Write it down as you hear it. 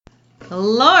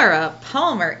Laura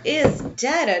Palmer is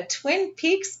dead, a Twin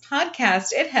Peaks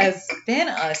podcast. It has been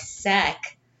a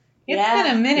sec. It's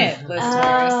been a minute, listeners.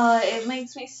 Oh, it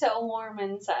makes me so warm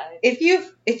inside.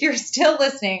 If you're still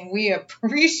listening, we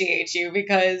appreciate you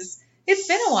because it's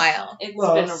been a while. It's been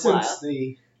a while. Since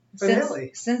the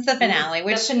finale. Since the finale,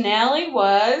 which the finale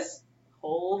was,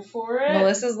 hold for it,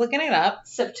 Melissa's looking it up.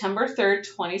 September 3rd,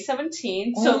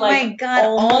 2017. Oh so my like God,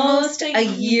 almost a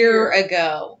year ago.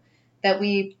 ago that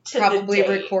we To the probably date.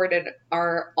 recorded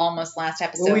our almost last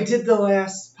episode. Well, we did the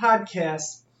last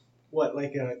podcast,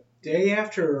 like a day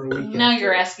after or a week Now after?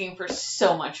 you're asking for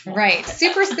so much more. Right,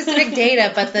 super specific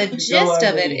data, but the Go gist on,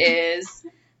 of it lady. is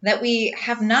that we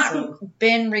have not So-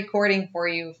 been recording for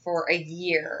you for a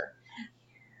year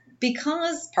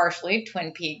because partially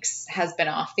Twin Peaks has been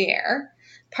off the air,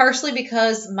 partially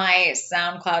because my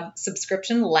SoundCloud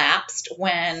subscription lapsed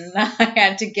when I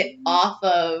had to get off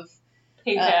of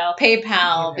PayPal.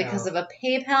 PayPal because of a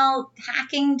PayPal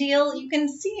hacking deal. You can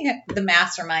see the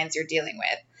masterminds you're dealing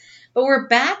with. But we're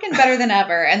back and better than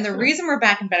ever. And the reason we're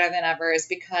back and better than ever is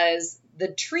because the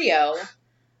trio,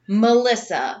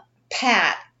 Melissa,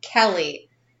 Pat, Kelly,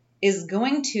 is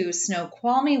going to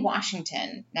Snoqualmie,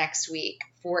 Washington next week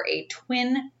for a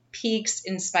Twin Peaks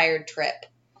inspired trip.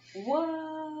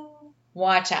 Whoa.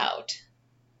 Watch out.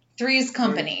 Three's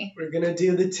Company. We're going to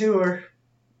do the tour.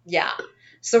 Yeah.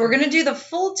 So we're going to do the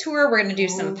full tour. We're going to do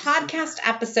some podcast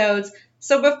episodes.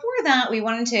 So before that, we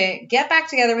wanted to get back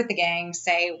together with the gang,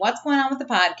 say what's going on with the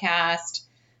podcast,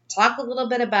 talk a little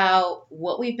bit about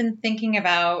what we've been thinking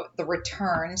about the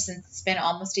return since it's been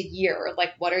almost a year.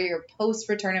 Like, what are your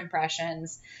post-return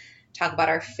impressions? Talk about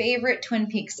our favorite Twin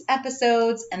Peaks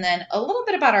episodes, and then a little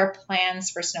bit about our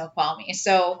plans for Snoqualmie.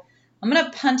 So I'm going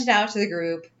to punt it out to the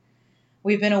group.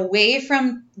 We've been away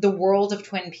from the world of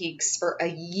Twin Peaks for a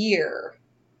year.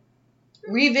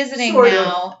 Revisiting Sort of.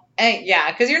 now.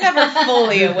 Yeah, because you're never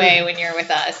fully away when you're with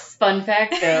us. Fun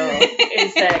fact, though,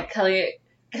 is that Kelly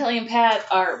and Pat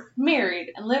are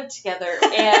married and live together,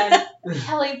 and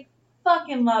Kelly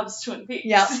fucking loves Twin Peaks.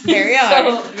 Yeah, very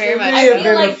hard. So, Very much. There may I have feel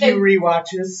been like a few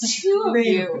rewatches. two of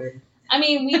May have you. been. I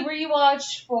mean, we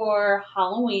rewatched for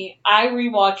Halloween. I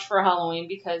rewatched for Halloween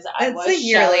because I was It's a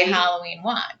yearly Shelley. Halloween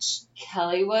watch.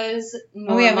 Kelly was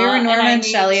Norma. Oh, yeah, we were Norma I and need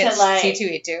Shelley to, at like,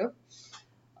 C2E2.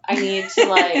 I need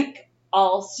to,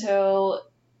 also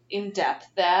in-depth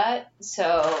that.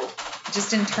 So,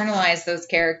 Just internalize those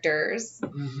characters.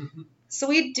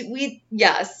 So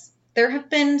yes, there have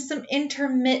been some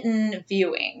intermittent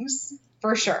viewings,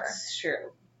 for sure. it's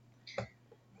true.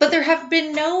 But there have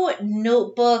been no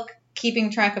notebook,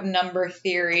 keeping track of number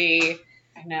theory,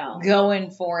 I know. going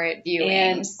for it viewings.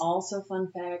 And also, fun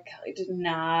fact, Kelly did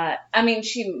not. I mean,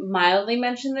 she mildly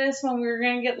mentioned this when we were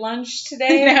going to get lunch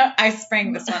today. I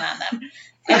sprang this one on them.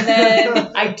 And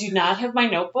then I do not have my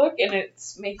notebook, and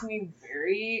it's making me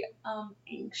very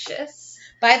anxious.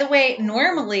 By the way,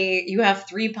 normally you have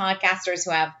three podcasters who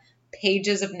have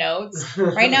pages of notes.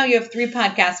 Right now you have three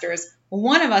podcasters.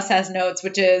 One of us has notes,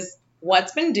 which is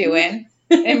what's been doing,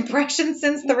 impressions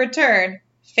since the return,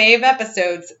 fave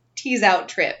episodes, tease out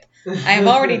trip. I have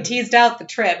already teased out the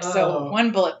trip, so Oh.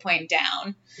 one bullet point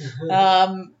down.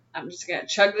 I'm just going to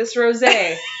chug this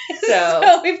rosé.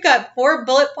 So we've got 4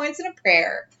 bullet points and a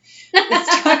prayer. The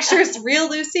structure's real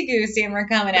loosey-goosey, and we're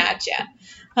coming at you.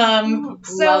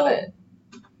 Love it.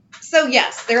 So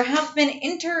yes, there have been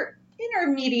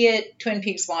intermediate Twin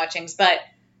Peaks watchings, but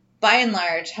by and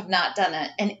large have not done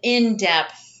an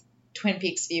in-depth Twin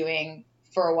Peaks viewing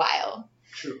for a while.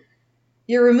 True.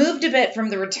 You're removed a bit from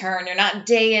the return. You're not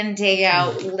day in, day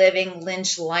out living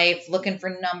Lynch life, looking for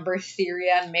number theory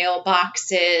on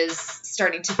mailboxes,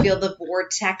 starting to feel the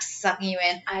vortex sucking you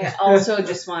in. I also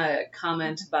just want to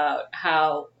comment about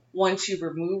how once you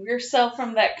remove yourself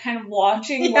from that kind of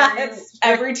watching, Yeah, where it's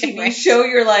every very TV different. show,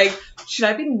 you're like, should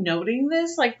I be noting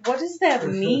this? Like, what does that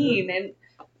mean? And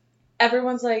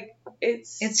everyone's like,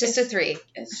 it's It's just a 3.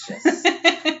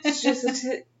 it's just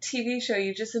a TV show.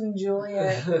 You just enjoy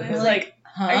it. And it's like,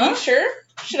 Huh? are you sure?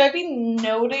 Should I be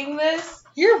noting this?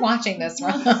 You're watching this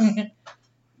wrong.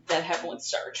 That happened with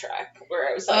Star Trek, where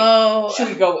I was like, Oh, should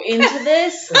we go into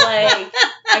this? Like,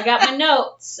 I got my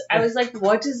notes. I was like,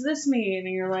 what does this mean?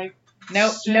 And you're like, no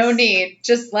just- need.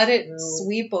 Just let it No.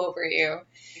 sweep over you.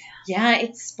 Yeah,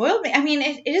 it spoiled me. I mean,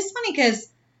 it is funny because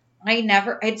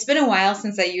it's been a while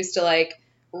since I used to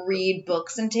read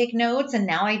books and take notes, and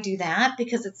now I do that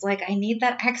because it's like I need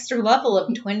that extra level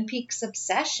of Twin Peaks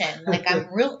obsession. Like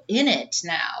I'm real in it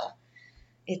now.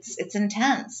 It's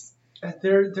intense.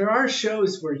 There are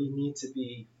shows where you need to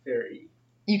be very...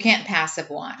 You can't passive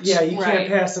watch. Yeah, you Right. can't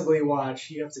passively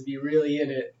watch. You have to be really in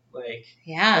it. I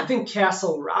Yeah. think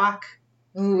Castle Rock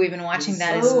Ooh, we've been watching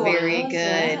that. It's Ooh, very how's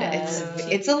good.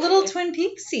 that? It's a little Twin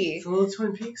Peaksy. It's a little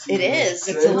Twin Peaks. It is.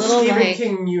 It's a little Stephen like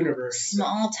King universe.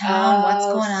 small town. What's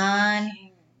Oh, going Stephen on?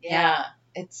 King. Yeah,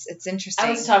 it's interesting.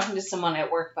 I was talking to someone at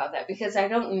work about that because I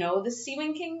don't know the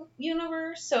Stephen King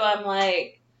universe, so I'm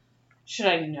like, should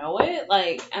I know it?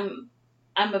 Like, I'm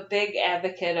a big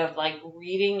advocate of like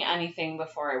reading anything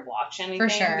before I watch anything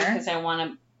sure. because I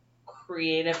want to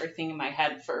create everything in my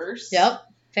head first. Yep,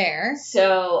 fair.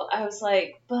 So I was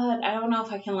like, but I don't know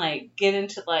if I can like get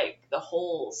into like the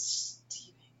whole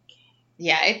Stephen King.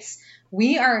 Yeah,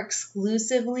 we are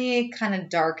exclusively kind of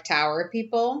Dark Tower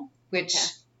people, which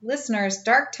listeners,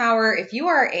 Dark Tower, if you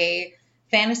are a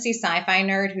fantasy sci-fi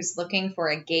nerd who's looking for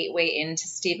a gateway into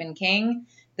Stephen King,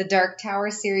 the Dark Tower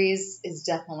series is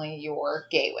definitely your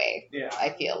gateway. Yeah. I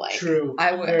feel like. True.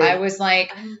 I was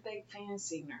like, I'm a big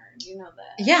fantasy nerd, you know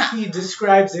that. yeah. He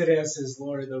describes it as his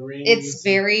Lord of the Rings. It's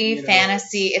very you know,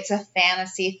 fantasy. It's a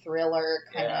fantasy thriller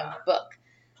kind Yeah. of book.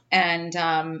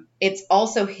 And it's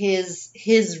also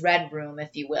his Red Room, if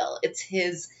you will. It's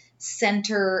his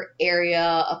center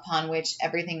area upon which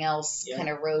everything else kind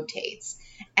of rotates.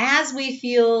 As we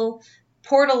feel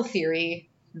Portal Theory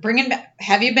bringing back.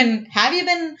 Have you been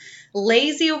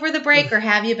lazy over the break, or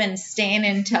have you been staying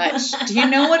in touch? Do you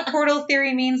know what Portal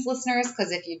Theory means, listeners?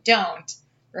 Because if you don't,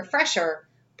 refresher.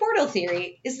 Portal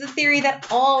Theory is the theory that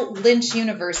all Lynch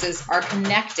universes are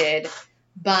connected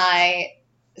by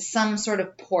some sort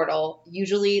of portal,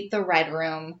 usually the Red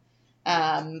Room,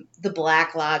 the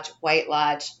Black Lodge, White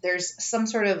Lodge. There's some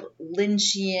sort of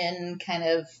Lynchian kind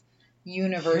of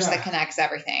universe that connects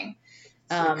everything.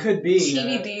 It could be.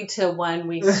 TBD to when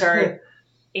we start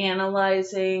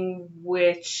analyzing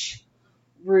which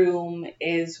room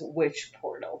is which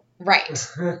portal. Right.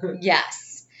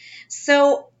 Yes.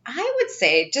 So I would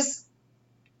say just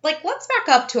like, let's back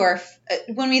up to our,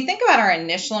 when we think about our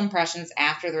initial impressions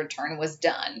after the return was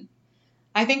done,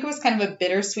 I think it was kind of a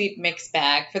bittersweet mixed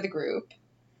bag for the group.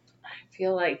 I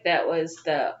feel like that was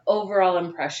the overall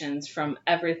impressions from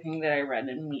everything that I read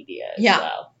in media as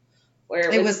well. Where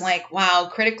it was like, wow,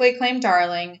 critically acclaimed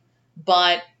darling,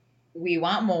 but we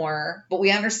want more. But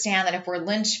we understand that if we're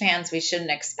Lynch fans, we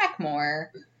shouldn't expect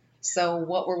more. So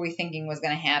what were we thinking was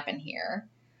going to happen here?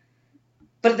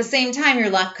 But at the same time, you're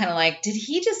left kind of like, did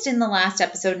he just in the last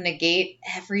episode negate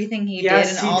everything he did?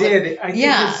 Yes, and all he did. I think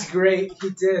Yeah. it's great. He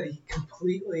did. He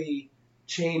completely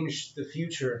changed the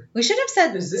future. We should have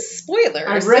said Is it- spoilers.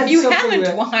 I read If you something haven't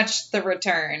that- watched The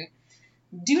Return,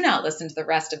 do not listen to the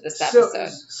rest of this episode.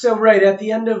 So right at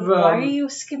the end of why are you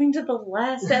skimming to the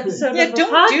last episode Yeah, of the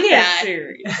don't do podcast that.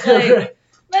 series? Like,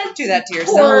 Don't do that to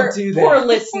yourself. Don't do that. Poor Poor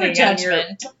listening on your.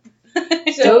 judgment.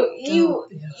 So you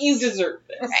deserve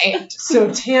this. Right.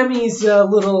 So Tammy's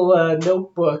little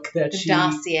notebook that The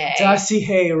dossier.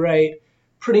 dossier, right,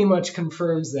 pretty much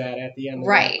confirms that at the end of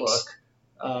Right. the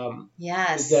book.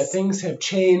 Yes. Is that things have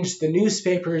changed. The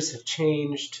newspapers have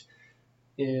changed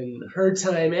in her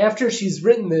time. After she's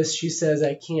written this, she says,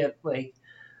 I can't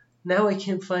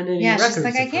find any Yeah, records she's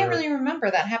like, I of can't her. really remember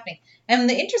that happening. And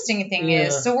the interesting thing Yeah.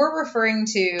 is, so we're referring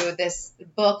to this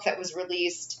book that was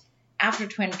released after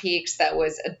Twin Peaks that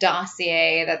was a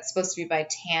dossier that's supposed to be by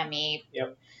Tammy.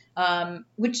 Yep.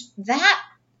 Which that,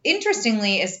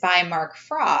 interestingly, is by Mark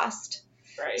Frost.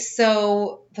 Right.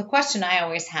 So the question I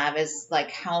always have is,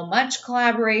 like, how much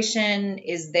collaboration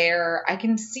is there? I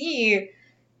can see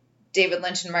David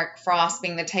Lynch and Mark Frost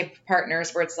being the type of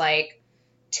partners where it's like,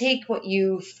 take what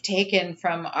you've taken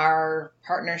from our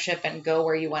partnership and go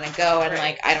where you want to go. And, Right.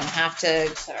 like, I don't have to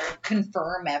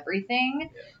confirm everything.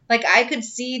 Like, I could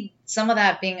see some of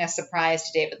that being a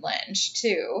surprise to David Lynch,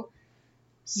 too.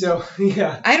 So,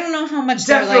 yeah. I don't know how much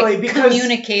Definitely, they're, like, because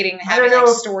communicating, I having, don't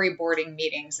like, know storyboarding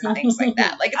meetings and things like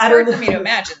that. Like, it's I don't hard for me to know.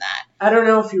 imagine that. I don't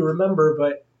know if you remember,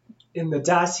 but in the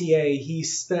dossier, he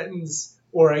spends,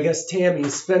 or I guess Tammy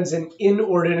spends an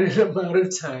inordinate amount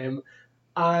of time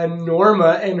on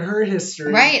Norma and her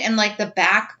history. Right, and, like, the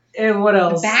And what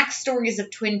else? backstories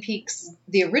of Twin Peaks,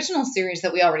 the original series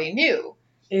that we already knew.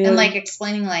 And like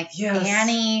explaining like Yes.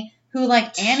 Annie, who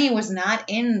like Annie was not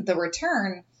in The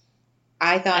Return,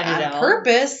 I thought I on know.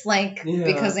 purpose, like Yeah.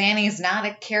 because Annie's not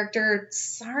a character.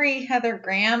 Sorry, Heather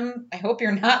Graham. I hope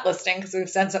you're not listening because we've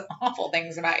said some awful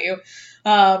things about you.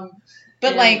 But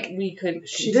And like we could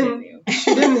She continue.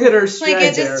 she didn't hit her stride like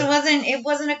it just there. it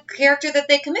wasn't a character that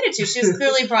they committed to. She was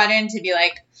clearly brought in to be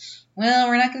like, well,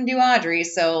 we're not going to do Audrey,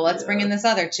 so let's bring in this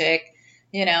other chick,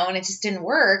 you know, and it just didn't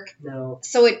work. No.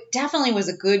 So it definitely was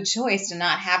a good choice to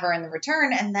not have her in The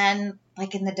Return. And then,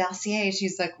 like, in the dossier,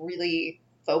 she's, like, really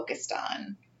focused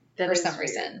on That for is some weird.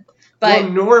 reason. But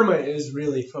Well, Norma is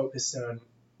really focused on.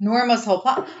 Norma's whole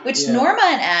plot, which Yeah. Norma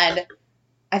and Ed,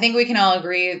 I think we can all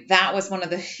agree that was one of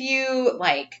the few,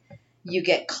 like, you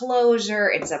get closure.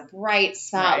 It's a bright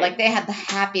spot. Right. Like, they had the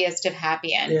happiest of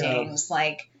happy endings.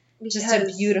 Like, just a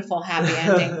Because beautiful happy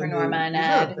ending for Norma and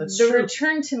Yeah, Ed. that's the true.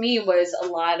 return to me was a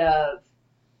lot of,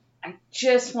 I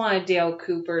just wanted Dale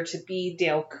Cooper to be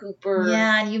Dale Cooper.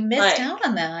 Yeah, and you missed Like- out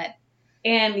on that.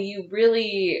 And you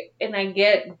really, and I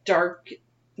get dark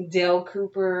Dale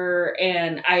Cooper,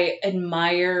 and I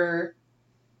admire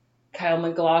Kyle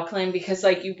MacLachlan because,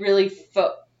 like, you really,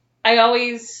 I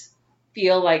always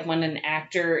feel like when an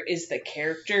actor is the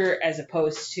character as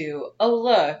opposed to, oh,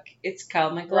 look, it's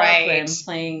Kyle MacLachlan Right.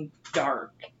 playing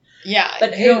dark. Yeah,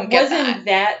 But you don't it get wasn't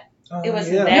that. it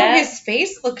wasn't yeah. that. No, his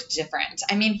face looked different.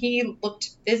 I mean, he looked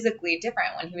physically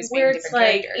different when he was Where being it's different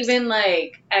like, characters. even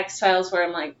like X-Files where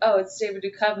I'm like, oh, it's David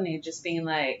Duchovny just being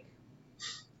like,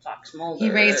 Fox Mulder.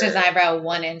 He raised his eyebrow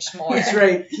 1 inch more. That's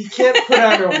right. He can't put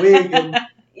on a wig, and like,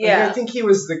 Yeah. I think he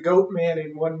was the goat man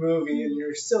in one movie, and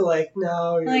you're still like,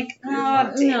 no, you're, Like, you're oh,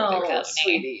 not. David No, Duchovny.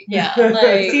 sweetie. Yeah,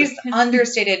 Like, he's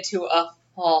understated to a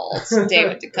fault,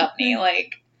 David Duchovny.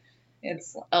 Like,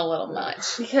 it's a little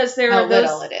much. because there How are those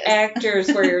little it is. actors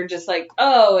where you're just like,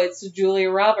 oh, it's Julia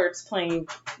Roberts playing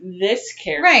this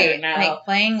character Right, now. like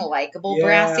playing likable, Yeah.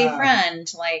 brassy friend.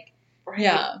 Like, Right?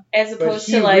 yeah. As opposed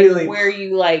he to like really- where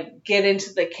you like get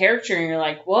into the character and you're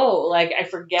like, whoa, like I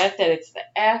forget that it's the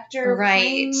actor Right.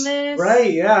 playing this.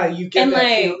 Right, yeah, you get And, that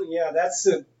like, feeling. Yeah, that's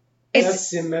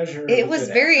the measure. It of was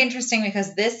good very acting. interesting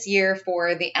because this year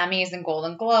for the Emmys and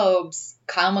Golden Globes,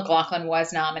 Kyle MacLachlan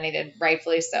was nominated,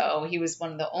 rightfully so. He was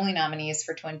one of the only nominees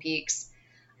for Twin Peaks.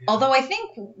 Although I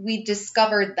think we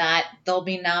discovered that they'll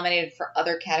be nominated for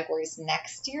other categories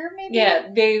next year, maybe? Yeah,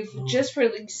 they've Oh. just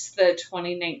released the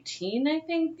 2019, I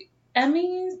think,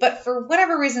 Emmys. But for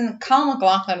whatever reason, Kyle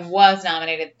MacLachlan was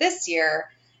nominated this year.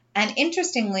 And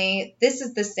interestingly, this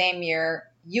is the same year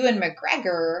Ewan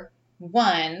McGregor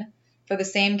won for the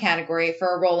same category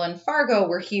for a role in Fargo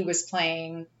where he was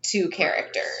playing two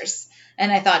characters.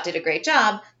 And I thought did a great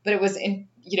job, but it was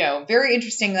very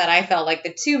interesting that I felt like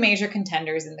the two major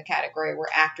contenders in the category were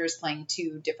actors playing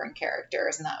two different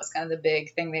characters, and that was kind of the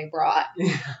big thing they brought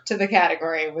Yeah. to the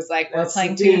category was like, we're That's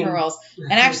playing the two theme. different roles.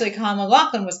 And actually, Kyle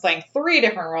MacLachlan was playing 3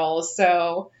 different roles,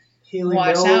 so Haley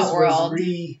Watch Mills out, world. was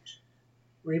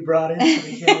re-brought into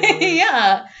the category.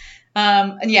 yeah.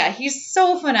 And yeah, he's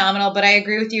so phenomenal, but I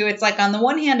agree with you. It's like on the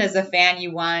one hand, as a fan,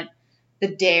 you want the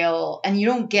Dale, and you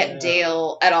don't get Yeah.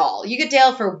 Dale at all. You get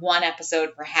Dale for one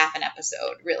episode, for half an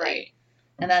episode, really. Right.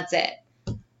 And that's it.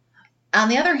 On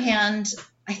the other hand,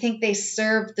 I think they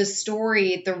served the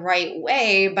story the right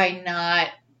way by not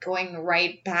going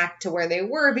right back to where they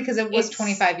were because it was It's-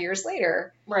 25 years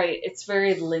later. Right. It's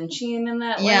very Lynchian in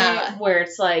that Yeah. way, where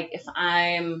it's like if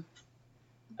I'm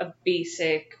a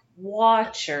basic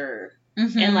watcher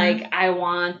Mhm. and like I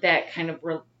want that kind of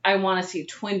I want to see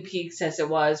Twin Peaks as it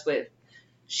was with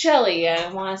Shelley, and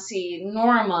I want to see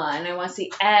Norma, and I want to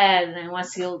see Ed, and I want to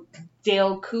see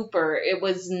Dale Cooper. It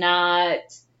was not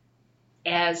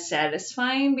as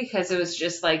satisfying because it was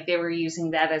just like they were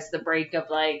using that as the break of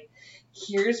like,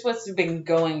 here's what's been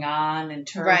going on in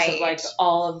terms Right. of like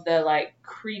all of the like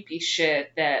creepy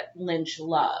shit that Lynch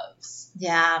loves.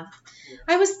 Yeah.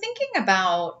 I was thinking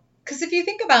about, because if you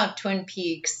think about Twin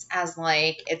Peaks as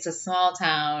like it's a small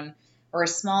town or a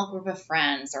small group of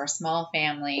friends or a small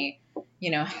family,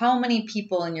 how many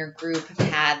people in your group have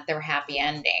had their happy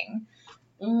ending?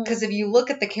 Because if you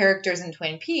look at the characters in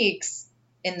Twin Peaks,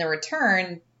 in The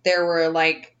Return, there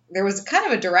was kind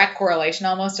of a direct correlation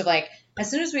almost of like, as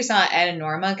soon as we saw Ed and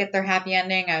Norma get their happy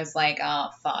ending, I was like, oh,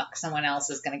 fuck, someone else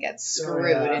is going to get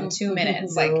screwed yeah. in 2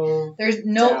 minutes. Like, No. there's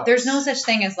no doubts. such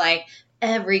thing as like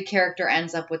every character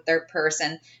ends up with their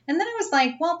person. And then I was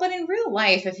like, well, but in real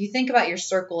life, if you think about your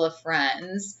circle of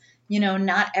friends,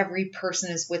 not every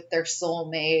person is with their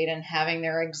soulmate and having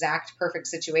their exact perfect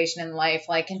situation in life.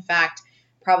 Like, in fact,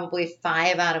 probably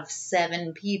 5 out of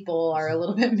 7 people are a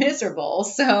little bit miserable.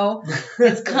 So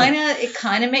it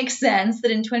kind of makes sense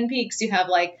that in Twin Peaks you have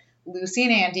like Lucy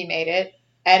and Andy made it,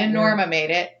 Ed and Yeah. Norma made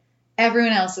it,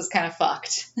 everyone else is kind of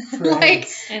fucked. Right. Like,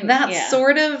 And that yeah.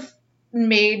 sort of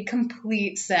made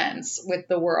complete sense with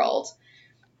the world.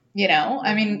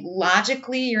 I mean,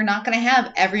 logically, you're not going to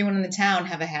have everyone in the town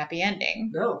have a happy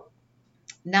ending. No,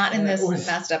 Not in That this was-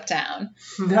 messed up town.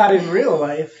 not in real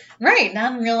life. Right,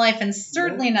 not in real life, and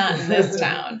certainly not in this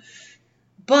town.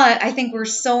 But I think we're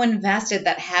so invested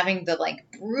that having the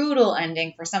like brutal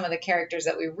ending for some of the characters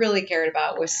that we really cared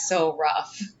about was so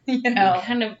rough. I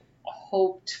kind of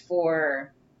hoped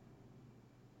for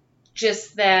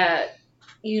just that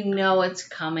you know it's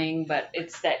coming, but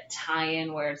it's that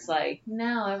tie-in where it's like,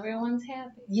 now everyone's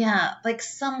happy. Yeah, like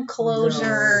some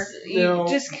closure. No, You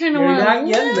just kind of you're want not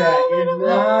getting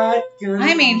that. You're not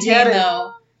gonna I maintain, get it.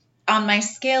 though, on my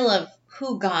scale of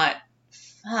who got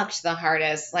fucked the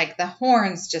hardest, like the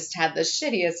Horns just had the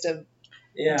shittiest of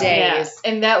Yeah. days.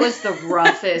 and that was the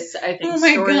roughest, I think, Oh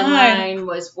my storyline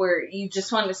was where you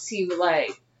just want to see,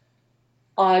 like,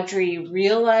 Audrey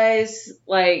realize,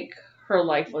 like, her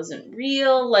life wasn't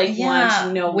real, like, want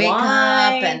to know wake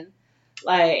why. up and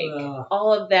like,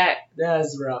 all of that. That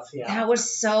is rough, yeah. that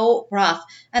was so rough.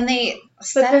 And they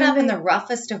set it then up in they- the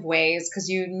roughest of ways because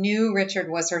you knew Richard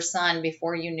was her son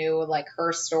before you knew like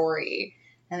her story.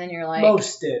 And then you're like,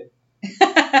 Most did.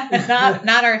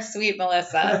 not our sweet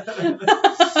Melissa.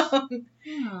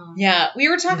 Yeah, we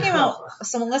were talking about,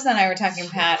 so Melissa and I were talking,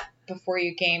 Pat, before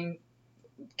you came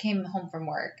home from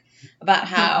work, about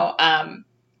how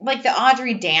like the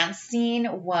Audrey dance scene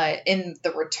in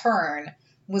The Return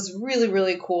was really,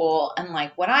 really cool. And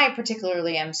like what I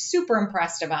particularly am super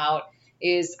impressed about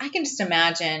is I can just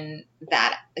imagine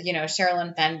that,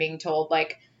 Sherilyn Fenn being told,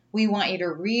 like, we want you to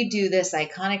redo this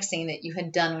iconic scene that you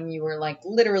had done when you were like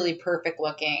literally perfect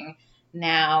looking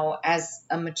now as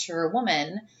a mature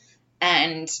woman.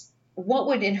 And what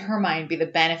would in her mind be the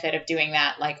benefit of doing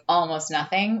that? Like almost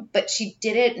nothing, but she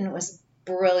did it and it was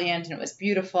brilliant and it was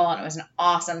beautiful and it was an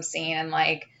awesome scene. And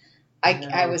like,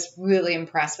 I was really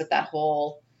impressed with that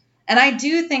whole, and I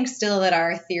do think still that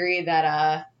our theory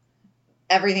that,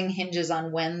 everything hinges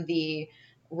on when the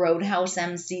Roadhouse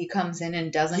MC comes in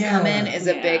and doesn't come in is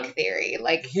a big theory.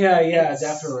 Like, yeah,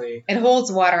 definitely. It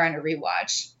holds water on a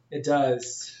rewatch. It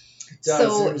does.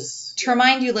 So, to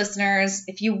remind you listeners,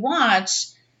 if you watch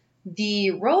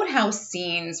the Roadhouse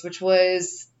scenes, which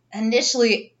was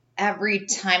initially every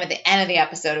time at the end of the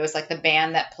episode, it was like the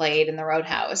band that played in the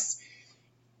Roadhouse.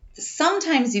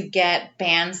 Sometimes you get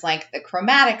bands like the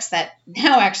Chromatics that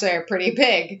now actually are pretty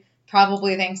big,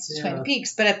 probably thanks to Twin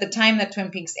Peaks. But at the time that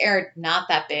Twin Peaks aired, not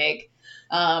that big.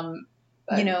 Nine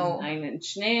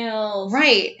Inch Nails.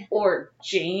 Right. Or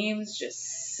James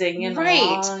just singing right.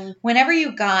 along. Whenever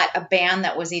you got a band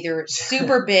that was either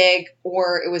super big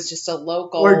or it was just a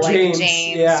local, or like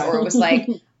James or it was like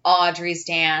Audrey's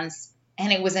Dance,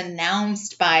 and it was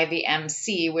announced by the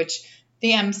MC, which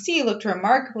the MC looked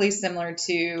remarkably similar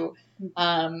to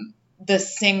the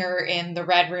singer in the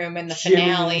Red Room in the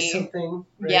finale. Something,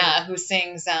 right? Yeah, who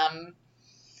sings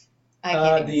I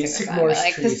can't the even Sycamore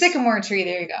like Tree. the Sycamore Tree,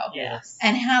 there you go. Yes.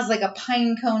 And has like a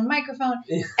pine cone microphone.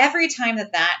 Yeah. Every time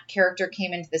that character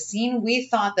came into the scene, we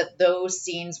thought that those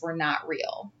scenes were not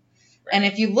real. Right. And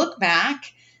if you look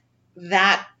back,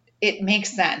 that it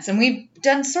makes sense. And we've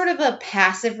done sort of a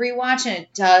passive rewatch, and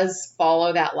it does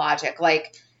follow that logic.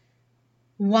 Like,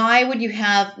 why would you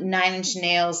have Nine Inch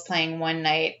Nails playing one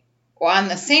night or on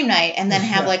the same night and then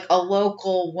have like a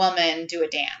local woman do a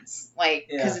dance? Like,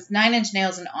 because it's Nine Inch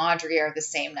Nails and Audrey are the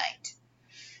same night.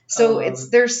 So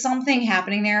there's something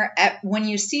happening there. When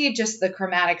you see just the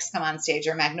Chromatics come on stage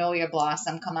or Magnolia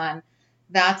Blossom come on,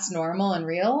 that's normal and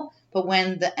real. But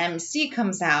when the MC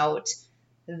comes out,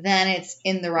 then it's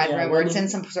in the Red Room or it's in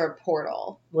some sort of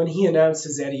portal. When he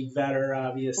announces Eddie Vedder,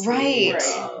 obviously. Right.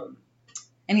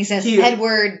 And he says,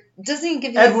 Edward, doesn't he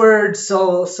give you Edward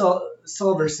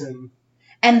Silverson.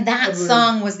 And that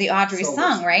song was the Audrey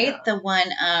song, right? Yeah. The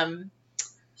one,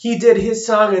 he did his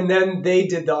song and then they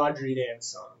did the Audrey dance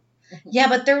song. Yeah,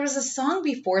 but there was a song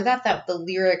before that the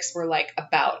lyrics were like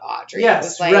about Audrey. Yes, it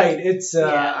was like, right. It's,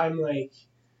 I'm like.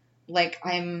 Like,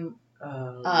 I'm.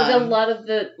 But a lot of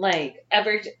the, like,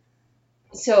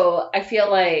 so I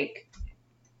feel like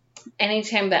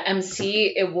anytime the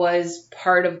MC, it was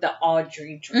part of the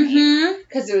Audrey dream.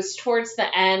 Because it was towards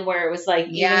the end where it was like,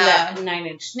 even that Nine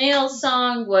Inch Nails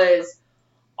song was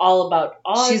all about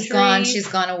Audrey. She's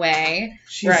gone away.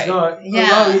 She's gone. Yeah.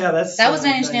 Oh, yeah, that was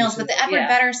Nine Inch Nails, but the Edward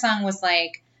Vedder song was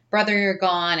like, Brother, You're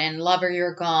Gone, and Lover,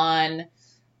 You're Gone.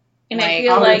 And like, I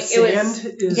feel like it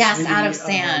was... Out of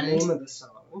Sand. Name of the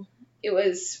song. It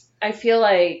was, I feel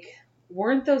like,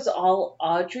 weren't those all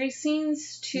Audrey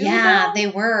scenes too? Yeah, though? they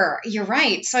were. You're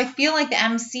right. So I feel like the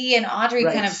MC and Audrey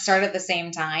kind of started at the same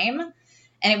time.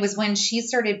 And it was when she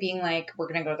started being like, we're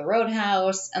going to go to the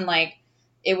Roadhouse. And like,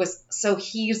 it was, so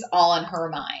he's all in her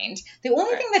mind. The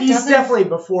only thing that He's definitely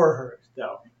before her,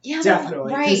 though. Yeah,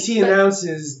 definitely. Because he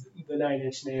announces the Nine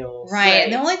Inch Nails. Right.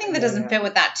 And the only thing that doesn't fit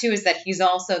with that, too, is that he's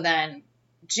also then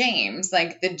James.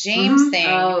 Like, the James thing.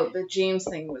 Oh, the James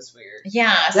thing was weird.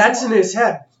 Yeah. That's in his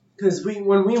head. because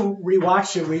when we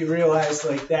rewatched it, we realized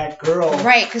like that girl.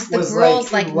 Right, because the was,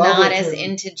 girl's like, like in love not with as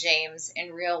him. into James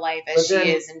in real life But as she then-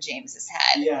 is in James's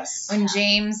head. Yes.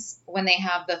 When they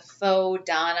have the faux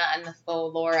Donna and the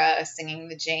faux Laura singing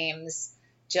the James,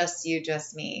 Just You,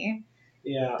 Just Me,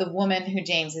 Yeah. the woman who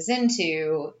James is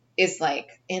into is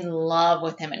like in love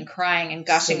with him and crying and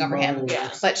gushing So over him, marvelous. Yeah.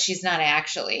 but she's not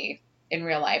actually in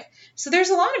real life. So there's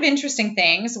a lot of interesting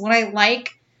things. What I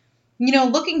like,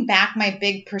 looking back, my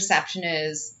big perception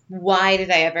is, why did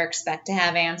I ever expect to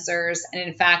have answers? And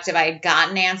in fact, if I had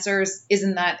gotten answers,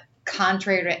 isn't that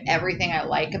contrary to everything I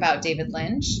like about David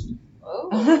Lynch? Oh,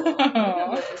 look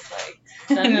at this, like,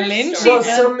 Lynch.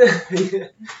 thunderstorm. Well,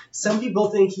 some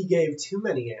people think he gave too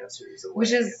many answers away.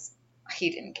 Which is, he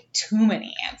didn't get too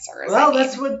many answers. well, I mean,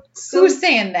 that's what. who's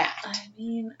saying that? I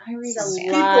mean, I read Some a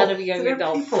people- lot of young they're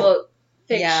adult people. book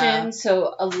fiction, Yeah.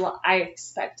 so I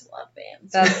expect a lot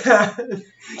of answers. That's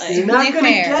Like, You're not really going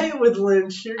to fair. get it with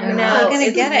Lynch. You're I You're know, not gonna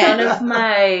it's get it. one of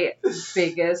my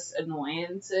biggest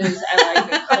annoyances. I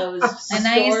like a closed A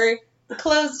nice- story.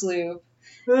 closed loop.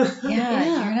 Yeah.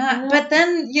 Yeah, you're not. But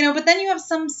then, you have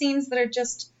some scenes that are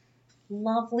just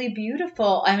lovely,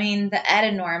 beautiful. I mean, the Ed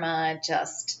and Norma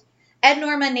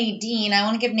Nadine. I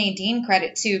want to give Nadine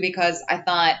credit too, because I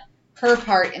thought her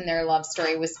part in their love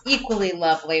story was equally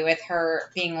lovely, with her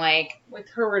being like, With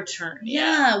her return,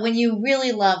 yeah, when you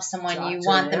really love someone, you Dr.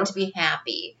 want them Lamp. to be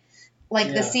happy. Like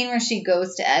Yeah. the scene where she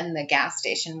goes to Ed in the gas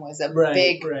station was a Right.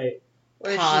 big. Right.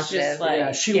 Where she's Positive. just like,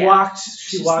 Yeah. She walked.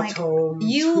 She She's walked like, home.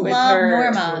 You With love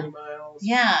her 20 Norma. miles.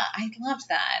 Yeah, I loved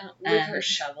that. with And- her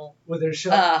shovel. With her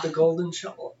shovel, Ugh. the golden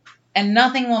shovel. And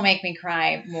nothing will make me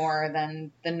cry more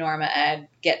than the Norma Ed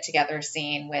get together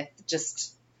scene with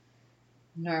just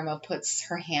Norma puts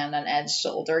her hand on Ed's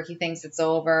shoulder. He thinks it's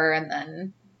over, and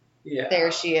then Yeah. there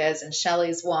she is, and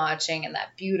Shelley's watching, and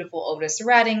that beautiful Otis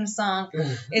Redding song.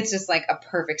 It's just like a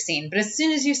perfect scene. But as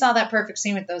soon as you saw that perfect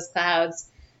scene with those clouds,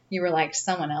 you were like,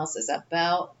 someone else is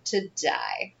about to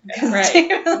die. Right.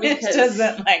 David Lynch Because-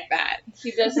 doesn't like that.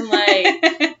 He doesn't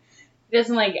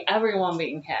like everyone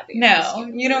being happy. in No, this you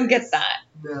don't universe. get that.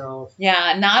 No.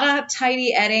 Yeah, not a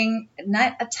tidy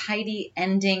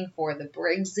ending for the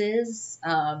Briggses.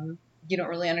 You don't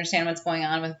really understand what's going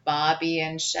on with Bobby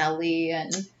and Shelley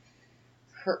and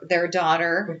their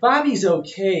daughter. But Bobby's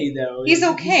okay though. He's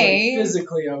okay. like,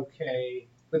 physically okay.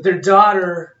 But their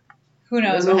daughter. Who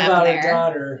knows I don't what know about happened her there?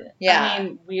 daughter. Yeah. I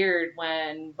mean, weird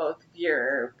when both of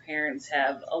your parents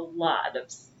have a lot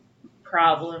of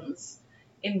problems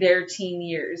in their teen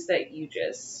years that you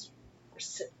just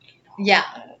reciprocate all Yeah.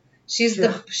 of that.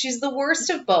 She's the worst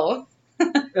of both.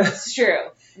 It's true.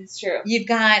 It's true. You've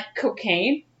got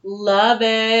Cocaine. Love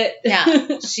it.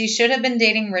 yeah. She should have been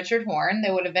dating Richard Horn. They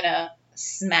would have been a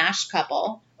smash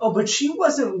couple. Oh, but she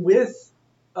wasn't with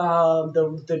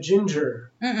the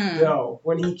ginger Mm-mm. though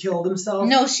when he killed himself.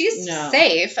 No, she's No.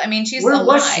 safe. I mean, she's Where alive.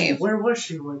 was she? Where was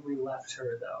she when we left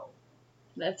her though?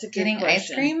 That's a good Getting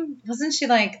question. ice cream? Wasn't she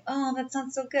like, oh, that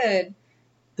sounds so good?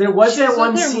 There was She's that with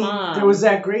one her scene. mom. There was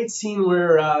that great scene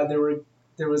where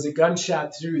there was a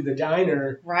gunshot through the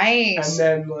diner, Right. and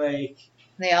then like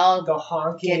They all the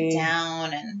honking. get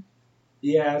down and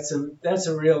Yeah, that's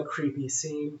a real creepy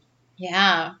scene.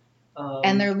 yeah.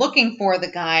 And they're looking for the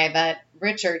guy that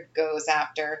Richard goes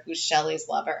after, who's Shelley's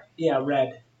lover, yeah,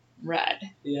 Red. Red.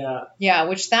 Yeah, Yeah,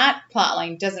 which that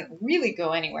plotline doesn't really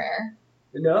go anywhere.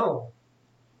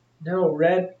 no,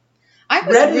 Red. I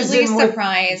was Red is really in with-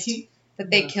 surprised he- that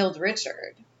they yeah. killed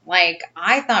Richard. Like,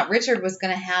 I thought Richard was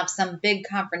going to have some big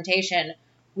confrontation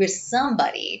with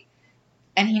somebody,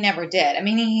 and he never did. I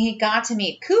mean, he got to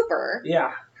meet Cooper,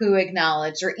 Yeah, who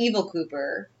acknowledged, or Evil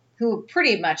Cooper, who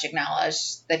pretty much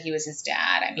acknowledged that he was his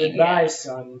dad. I mean, goodbye,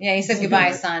 son. yeah, he said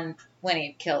goodbye, son, when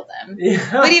he'd killed him. Yeah.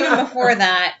 But even before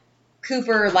that,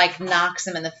 Cooper, like, knocks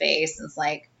him in the face and is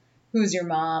like, who's your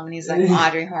mom? And he's like,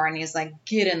 Audrey Horne. He's like,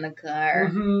 get in the car,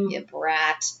 Mhm. you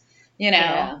brat. You know,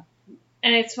 Yeah.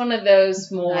 And it's one of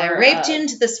those more. I raped you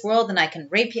into this world and I can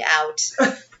rape you out.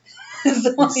 Is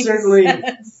what he Certainly.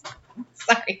 says.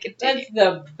 Sorry, continue. That's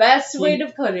the best way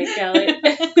to put it, Kelly.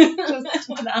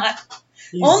 Just not.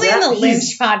 He Only in the zapped- Lynch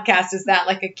he's- podcast is that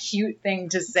like a cute thing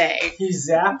to say. He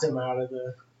zapped him out of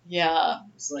the. Yeah.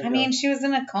 It's like I mean, she was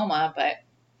in a coma, but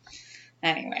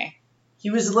anyway. he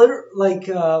was literally like.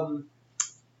 Oh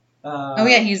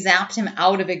yeah, he zapped him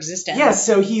out of existence. Yeah,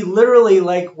 so he literally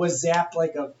like was zapped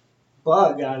like a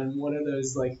bug on one of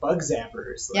those like bug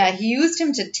zappers. Yeah, Like, he used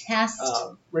him to test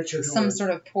Richard. some Horne. sort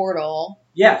of portal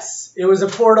Yes, it was a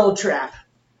portal trap.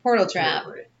 trap.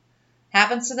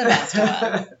 Happens to the best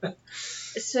of them.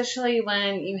 Especially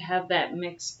when you have that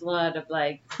mixed blood of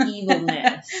like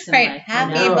evilness. And, Right, like,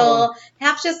 half No. evil,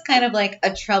 half just kind of like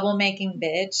a troublemaking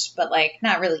bitch, but like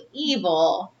not really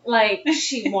evil. Like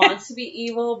she wants to be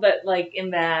evil, but like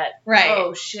in that, Right.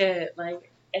 oh shit,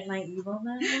 like am I evil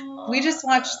now? We just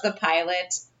watched the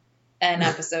pilot and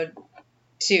episode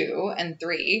 2 and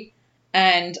 3,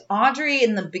 and Audrey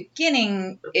in the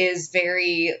beginning is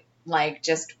very like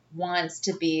just wants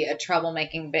to be a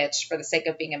troublemaking bitch for the sake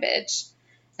of being a bitch.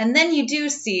 And then you do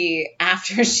see,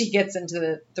 after she gets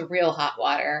into the real hot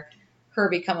water, her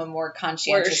become a more where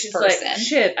conscientious she's person. like,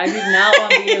 shit, I do not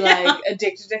want to be like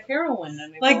addicted to heroin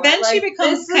anymore. Like, then she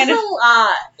becomes this kind is of- a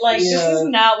lot. Like Yeah. this is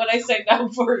not what I signed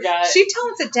up for, guys. She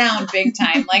tones it down big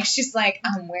time. Like, she's like,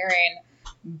 I'm wearing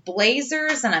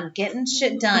blazers and I'm getting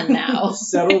shit done now.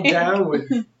 Settle down with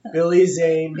Billy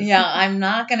Zane. Yeah, I'm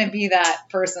not going to be that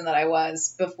person that I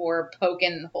was before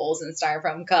poking holes in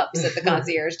styrofoam cups at the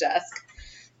concierge desk.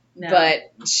 No.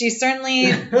 But she certainly,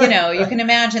 you can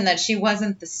imagine that she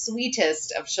wasn't the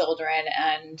sweetest of children,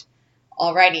 and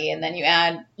alrighty, and then you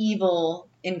add evil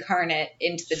incarnate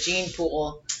into the gene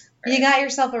pool. You got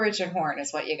yourself a Richard Horn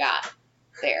is what you got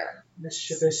there.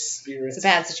 Mischievous spirit. It's a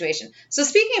bad situation. So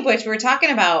speaking of which, we were talking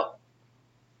about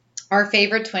our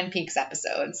favorite Twin Peaks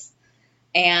episodes,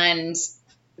 and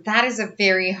that is a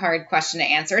very hard question to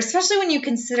answer, especially when you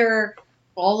consider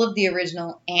all of the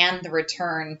original and the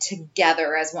return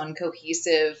together as one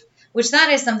cohesive, which that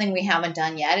is something we haven't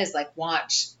done yet, is like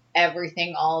watch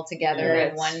everything all together Yeah,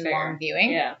 in one fair. long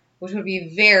viewing, Yeah. which would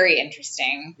be very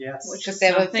interesting Yes. Which because is they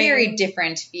have a something very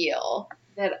different feel.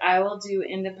 that I will do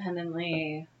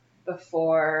independently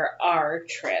before our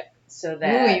trip, so Ooh,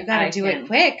 that you gotta I do can- it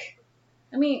quick.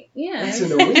 I mean, yeah, That's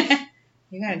in a week.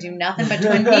 You gotta do nothing but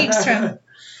Twin Peaks from.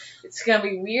 it's gonna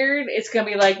be weird. It's gonna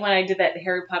be like when I did that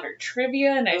Harry Potter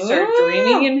trivia and I started Ooh.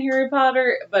 dreaming in Harry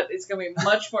Potter, but it's gonna be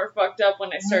much more fucked up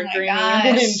when I start Oh my dreaming gosh.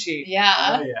 in Lynchy.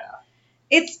 Yeah. Oh, yeah.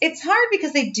 It's hard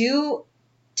because they do,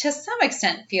 to some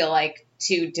extent, feel like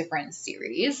two different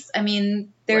series. I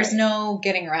mean, there's Right. no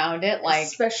getting around it. Like,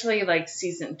 Especially like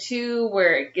season 2,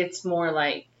 where it gets more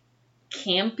like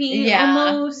campy Yeah.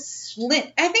 almost.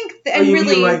 I think, Oh, and you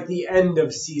really, mean like the end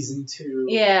of season 2?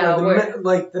 Yeah, Or the where-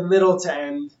 like the middle to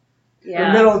end.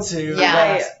 Yeah. The middle to Yeah.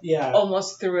 last. Yeah.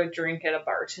 Almost threw a drink at a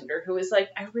bartender who was like,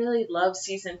 I really love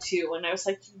season 2. And I was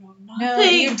like, you know no,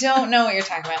 nothing. you don't know what you're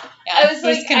talking about. Yeah, I was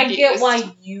he's like, I get confused.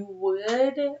 why you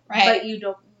would, Right. but you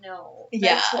don't know. That's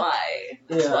Yeah. why.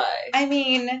 That's Yeah. why. I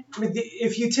mean, I mean,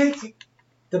 if you take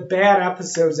the bad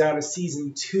episodes out of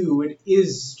season 2, it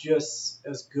is just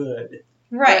as good.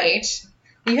 right.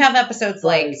 You have episodes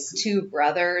like Right. Two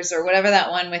Brothers or whatever that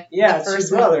one with Yeah, the first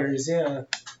Two one. Brothers, yeah.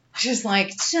 Just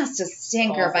a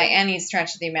stinker Awful. by any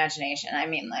stretch of the imagination. I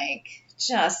mean, like,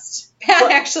 just Pat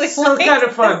But actually still liked kind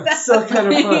of fun. this Still kind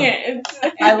of fun.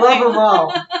 I love them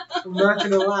all. I'm not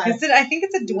gonna lie. I think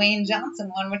it's a Dwayne Johnson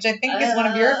one, which I think is one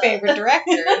of your favorite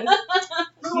directors.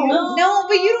 No,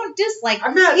 but you don't dislike.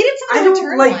 I'm not. You did some I of the don't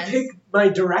return like ones. pick my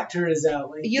directors out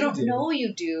like You don't do. know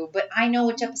you do, but I know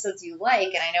which episodes you like,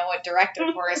 and I know what director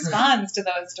corresponds to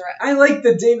those directors. I like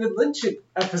the David Lynch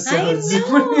episodes. I know.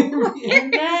 What do you mean?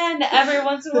 And then every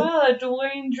once in a while, a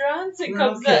Dwayne Johnson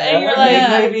comes Okay, out, and you're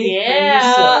okay, like, maybe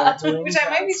yeah. so, Dwayne Which I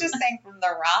might be Johnson. just saying from The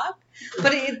Rock,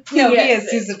 but no, Yes.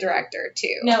 he's a director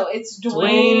too. No, it's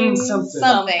Dwayne Dwayne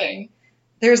something.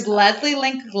 There's Leslie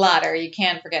Linklater. You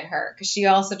can't forget her because she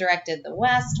also directed The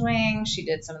West Wing. She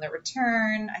did some of The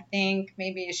Return, I think.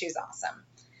 Maybe she's awesome.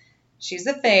 She's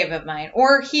a fave of mine.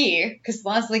 Or he, because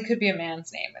Leslie could be a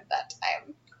man's name at that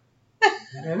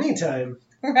time. Anytime.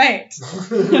 Right.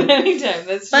 Anytime,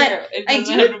 that's But true. It I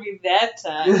doesn't do- have to be that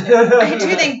time. I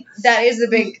do think that is the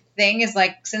big thing is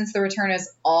like since The Return is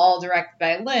all directed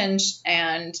by Lynch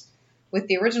and with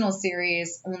the original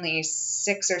series only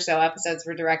 6 or so episodes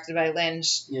were directed by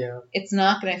Lynch, Yeah. it's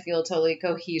not going to feel totally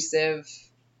cohesive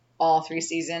all 3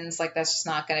 seasons. Like that's just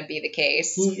not going to be the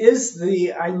case. He is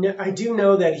the. I do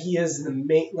know that he is the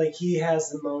main. Like he has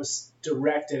the most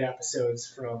directed episodes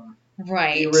from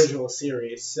Right. the original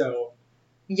series. So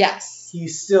Yes.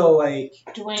 he's still like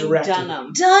Dwayne Directed.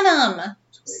 Dunham. Dunham.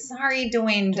 Sorry,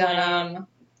 Dwayne Dwayne. Dunham.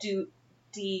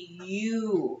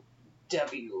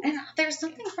 D-U-W. And there's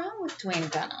nothing wrong with Dwayne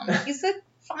Dunham. He's a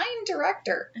fine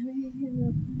director.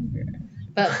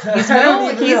 But he's I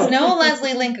don't even know. no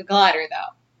Leslie Linklater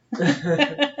though.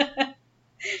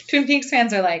 Twin Peaks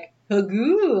fans are like,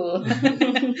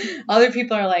 "Hagoo." Other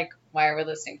people are like, "Why are we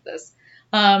listening to this?"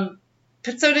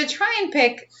 But so to try and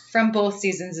pick from both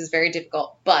seasons is very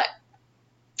difficult. But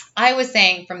I was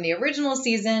saying from the original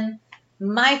season,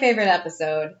 my favorite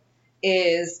episode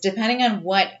is depending on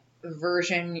what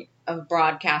version of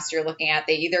broadcast you're looking at.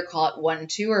 They either call it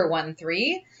 1-2 or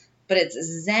 1-3, but it's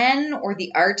Zen or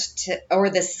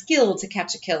the skill to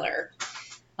catch a killer.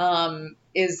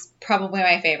 Is probably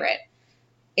my favorite.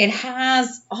 It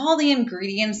has all the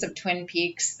ingredients of Twin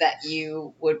Peaks that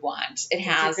you would want. It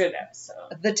has a good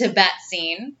episode. The Tibet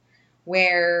scene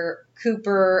where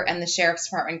Cooper and the sheriff's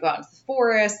department go out into the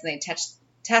forest and they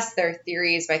test their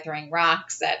theories by throwing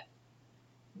rocks at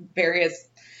various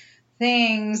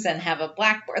things and have a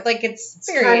blackboard. Like, it's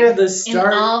very... kind of the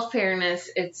start. In all fairness,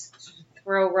 it's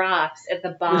throw rocks at the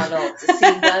bottle to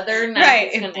see whether or not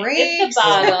it's going to hit the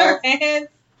bottle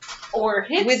or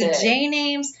hits with it. J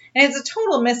names. And it's a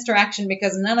total misdirection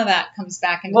because none of that comes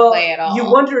back into play at all. You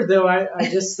wonder, though, I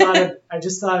just thought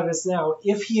of this now.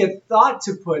 If he had thought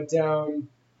to put down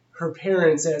her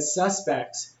parents as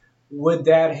suspects, would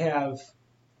that have...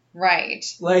 Right.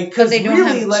 Like, because they don't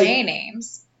really, have like, J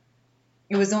names.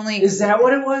 It was only... Is that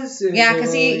what it was? Yeah,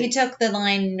 because he took the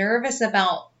line nervous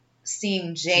about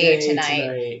seeing Jay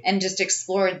tonight and just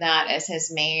explored that as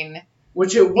his main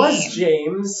Which it was theme.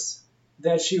 James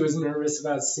that she was nervous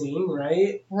about seeing,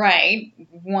 right? Right.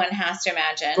 One has to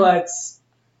imagine. But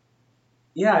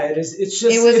yeah, it is. It's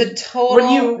just it was a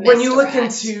total when you look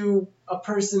misdirect. into a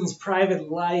person's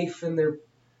private life and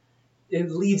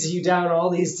it leads you down all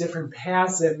these different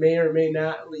paths that may or may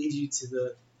not lead you to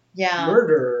the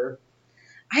murderer.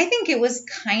 I think it was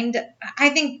I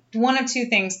think one of two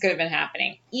things could have been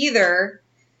happening. Either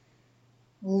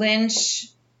Lynch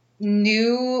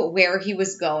knew where he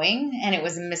was going and it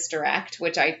was a misdirect,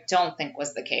 which I don't think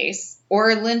was the case,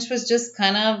 or Lynch was just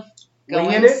kind of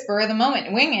going spur of the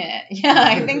moment, winging it. Yeah,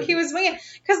 I think he was winging it.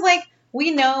 Because, like,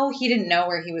 we know he didn't know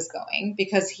where he was going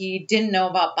because he didn't know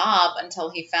about Bob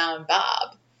until he found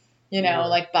Bob. You know,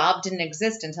 like, Bob didn't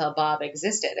exist until Bob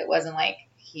existed. It wasn't like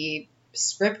he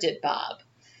scripted Bob.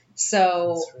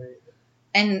 So, That's right.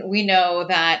 And we know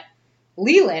that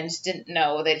Leland didn't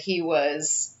know that he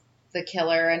was the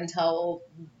killer until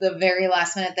the very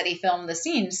last minute that he filmed the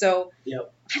scene. So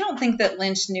I don't think that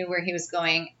Lynch knew where he was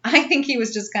going. I think he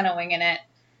was just kind of winging it,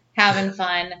 having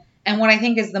fun. And what I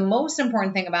think is the most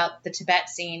important thing about the Tibet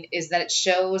scene is that it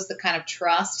shows the kind of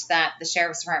trust that the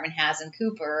sheriff's department has in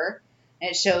Cooper.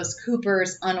 And it shows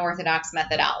Cooper's unorthodox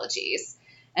methodologies.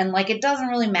 And, like, it doesn't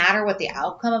really matter what the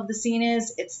outcome of the scene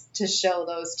is. It's to show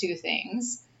those two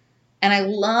things. And I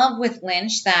love with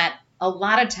Lynch that a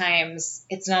lot of times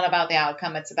it's not about the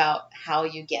outcome. It's about how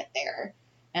you get there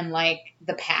and, like,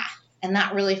 the path. And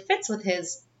that really fits with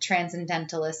his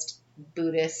transcendentalist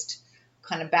Buddhist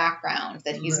kind of background,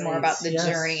 that he's more about the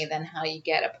journey than how you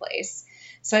get a place.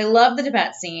 So I love the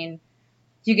Tibet scene.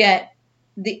 You get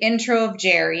the intro of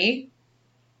Jerry.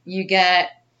 You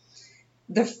get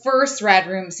the first Red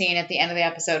Room scene at the end of the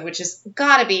episode, which has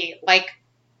got to be, like,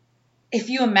 if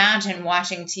you imagine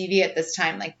watching TV at this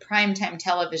time, like primetime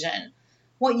television,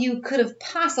 what you could have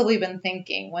possibly been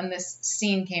thinking when this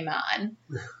scene came on.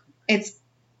 It's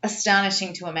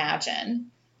astonishing to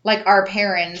imagine. Like, our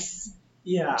parents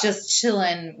just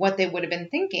chilling, what they would have been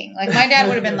thinking. Like, my dad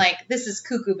would have been like, this is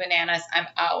cuckoo bananas, I'm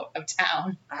out of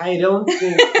town. I don't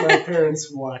think my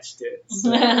parents watched it.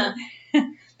 So.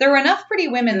 There were enough Pretty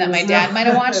Women that my dad might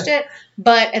have watched it,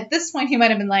 but at this point he might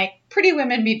have been like, Pretty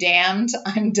Women be damned,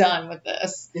 I'm done with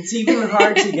this. It's even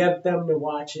hard to get them to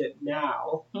watch it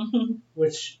now,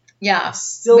 which yeah,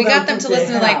 still we got them to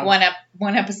listen to like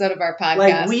one episode of our podcast.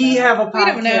 Like, we have a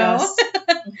podcast. We don't know.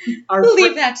 We'll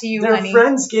leave that to you, their honey.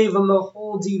 friends gave them the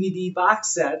whole DVD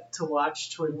box set to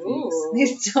watch Twin Peaks. They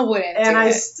still wouldn't. And I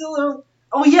still don't.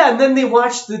 Oh yeah, and then they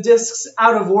watched the discs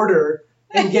out of order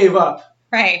and gave up.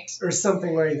 Right. Or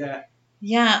something like that.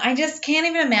 Yeah, I just can't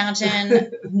even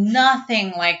imagine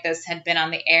nothing like this had been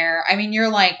on the air. I mean, you're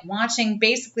like watching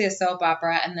basically a soap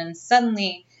opera, and then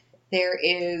suddenly there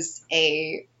is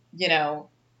a,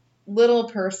 little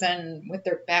person with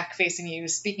their back facing you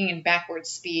speaking in backward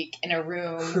speak in a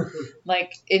room.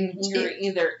 Like, you're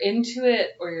either into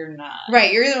it or you're not.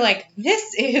 Right. You're either like,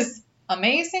 this is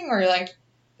amazing, or you're like,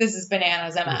 this is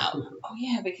bananas, I'm out. Oh,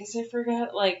 yeah, because I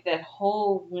forgot, like, that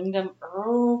whole Wyndham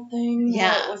Earl thing.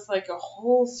 Yeah. It was, like, a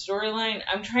whole storyline.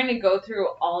 I'm trying to go through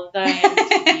all of that on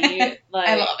TV. Like,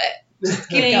 I love it. Just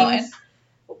keep going.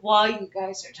 While you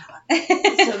guys are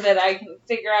talking, so that I can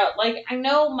figure out, like, I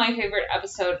know my favorite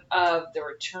episode of The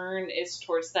Return is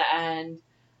towards the end.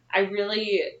 I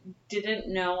really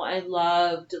didn't know I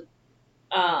loved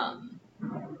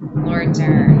Laura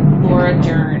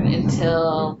Dern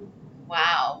until...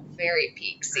 Wow, very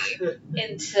peaksy.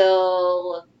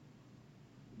 Until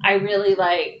I really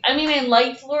I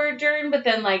liked Laura Dern, but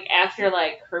then after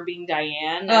her being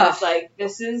Diane, I was like,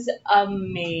 this is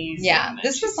amazing. Yeah,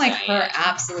 this was Diane. her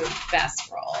absolute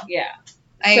best role. Yeah.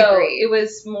 I so agree. It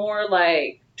was more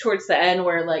towards the end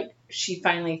where she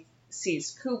finally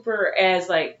sees Cooper as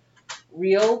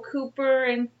real Cooper,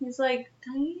 and he's like,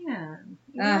 Diane,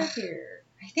 you're here.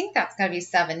 I think that's got to be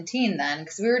 17 then,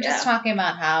 because we were just talking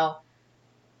about how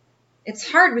it's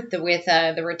hard with the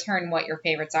return what your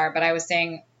favorites are, but I was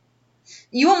saying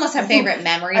you almost have favorite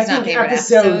memories, not favorite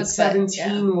episodes.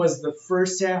 17 was the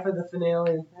first half of the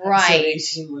finale. Right.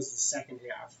 Episode 18 was the second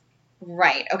half.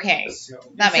 Right. Okay.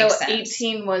 That makes sense.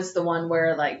 18 was the one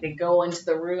where they go into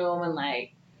the room and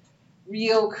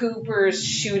real Cooper's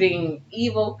shooting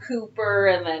evil Cooper,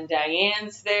 and then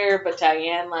Diane's there, but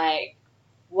Diane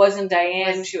wasn't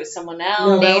Diane, she was someone else.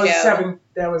 No,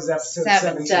 that was episode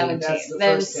 17. That's the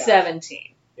then first half.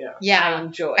 17. Yeah. I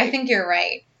enjoyed. I think you're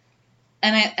right.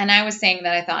 And I was saying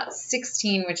that I thought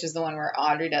 16, which is the one where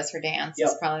Audrey does her dance,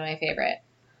 is probably my favorite.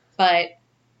 But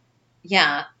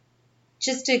yeah,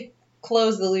 just to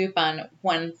close the loop on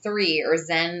 1-3 or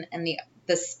Zen and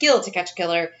the skill to catch a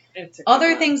killer.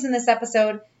 Other things in this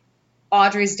episode,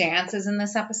 Audrey's dance is in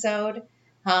this episode.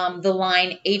 The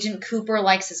line Agent Cooper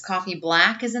likes his coffee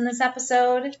black is in this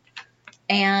episode.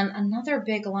 And another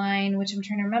big line, which I'm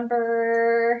trying to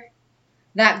remember,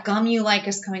 that gum you like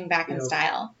is coming back in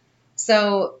style.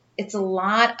 So it's a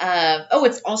lot of,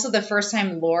 it's also the first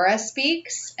time Laura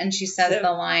speaks, and she says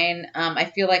the line, I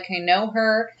feel like I know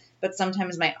her, but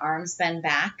sometimes my arms bend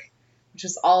back, which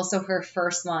was also her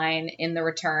first line in The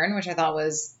Return, which I thought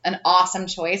was an awesome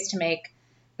choice to make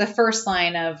the first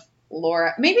line of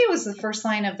Laura. Maybe it was the first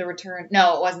line of The Return.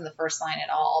 No, it wasn't the first line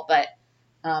at all, but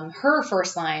her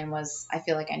first line was, I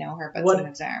feel like I know her, but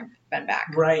sometimes my arms bend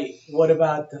back. Right. What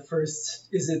about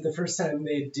is it the first time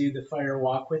they do the Fire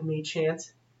Walk With Me chant?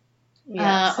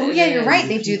 Yes, you're right.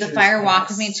 They do the Fire Walk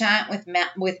With Me chant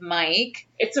with Mike.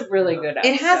 It's a really good episode.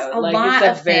 It has a lot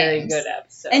of It's a very things. good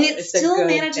episode. And it still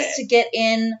manages to get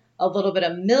in a little bit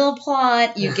of mill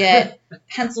plot. You get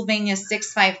Pennsylvania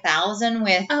 65000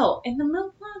 with... Oh, and the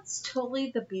mill plot's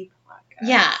totally the B plot, guys.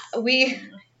 Yeah, we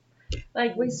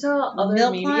saw other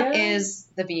Millplot media. is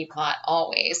the B plot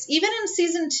always. Even in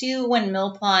season 2, when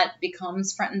Millplot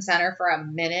becomes front and center for a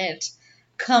minute,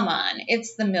 come on,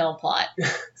 it's the Millplot.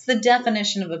 It's the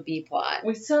definition of a B plot.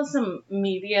 We saw some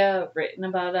media written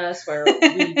about us where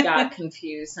we got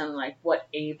confused on what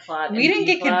A plot and We didn't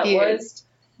B get plot confused. Was.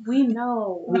 We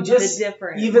know We just, the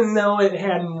difference. even though it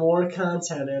had more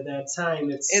content at that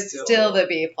time, it's still the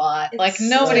B plot.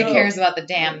 Nobody cares about the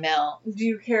damn mill. Do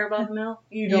you care about the mill?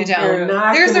 You don't. Care.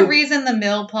 There's a reason the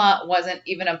mill plot wasn't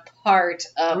even a part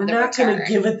of We're The not Return. going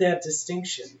to give it that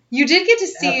distinction. You did get to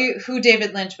see who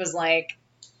David Lynch was like,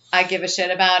 I give a shit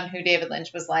about, and who David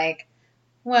Lynch was like,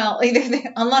 well,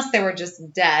 unless they were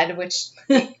just dead, which,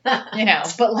 but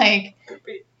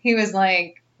he was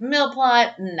like, mill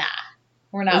plot, nah.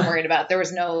 We're not worried about it. There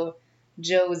was no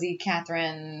Josie,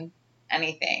 Catherine,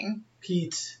 anything.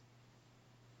 Pete's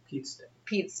dead.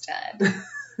 Pete's dead.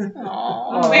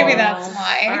 Oh, maybe that's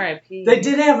why. R.I.P. They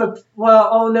did have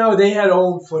they had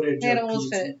old footage. They had of old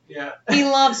Pete. footage. Yeah. He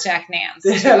loves Jack Nance.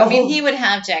 They Too. had He would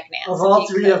have Jack Nance. Of all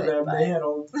three of them, they had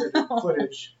old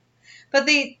footage. But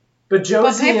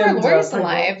Josie Piper and Laurie's Piper,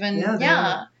 alive,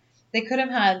 and they could have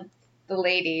had the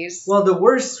ladies. Well, the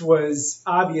worst was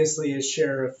obviously as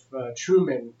Sheriff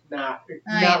Truman not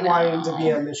wanting to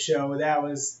be on the show. That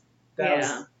was the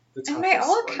toughest. And by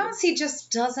all accounts, he just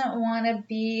doesn't want to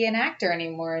be an actor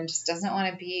anymore, and just doesn't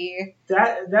want to be.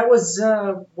 That was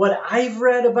what I've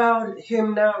read about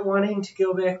him not wanting to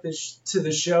go back to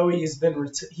the show. He's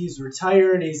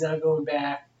retired. He's not going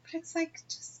back. But it's like,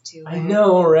 just do it. I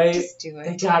know, right? Just do it,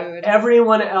 They got dude.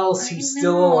 everyone else who's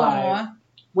still alive.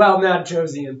 Well, not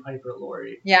Josie and Piper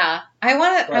Laurie. Yeah, I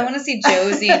want to see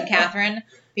Josie and Catherine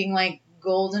being like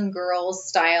Golden Girls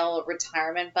style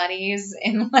retirement buddies,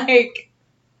 and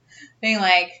being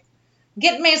like,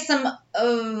 get me some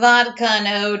vodka and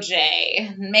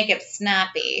OJ, make it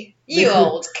snappy, you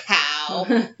old cow.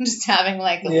 Just having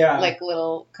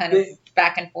little kind of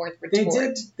back and forth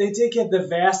retort. They did get the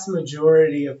vast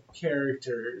majority of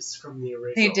characters from the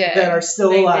original. They did. That are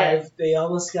still alive. They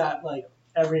almost got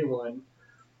everyone.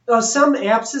 Some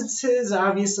absences,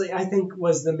 obviously, I think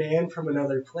was the man from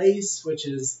Another Place, which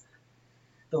is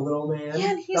the little man.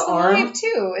 Yeah, and he's the alive arm.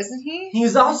 too, isn't he?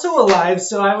 He's also alive,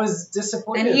 so I was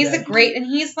disappointed. And he's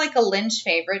he's like a Lynch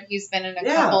favorite. He's been in a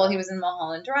couple. He was in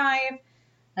Mulholland Drive.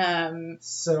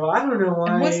 So I don't know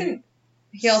why. And wasn't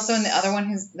he also in the other one?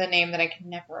 Who's the name that I can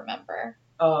never remember?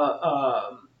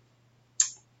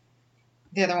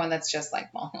 The other one that's just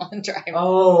like Mulholland Drive.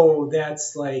 Oh,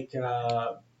 that's like,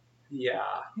 yeah.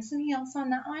 Isn't he also on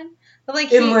that one? But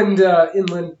like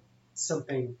Inland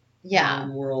something. yeah.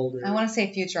 Inland World. I want to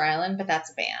say Future Island, but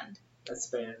that's a band.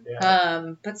 That's a band,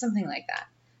 yeah. But something like that.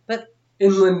 But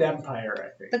Inland Empire,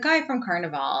 I think. the guy from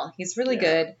Carnival, he's really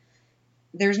good.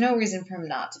 There's no reason for him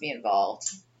not to be involved.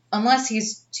 Unless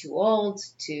he's too old,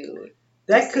 too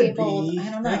That disabled. could be.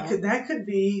 I don't know. That could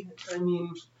be. I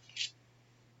mean.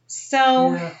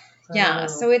 So Yeah.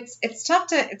 so it's tough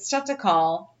to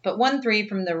call. But 1-3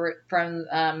 from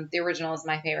the original is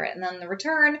my favorite, and then the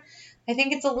return, I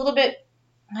think it's a little bit.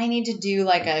 I need to do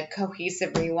like a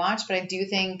cohesive rewatch, but I do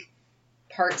think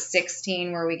part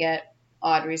 16 where we get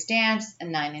Audrey's dance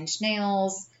and 9 Inch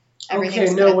Nails,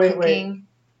 everything's cooking.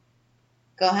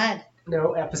 Go ahead.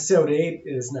 No, episode 8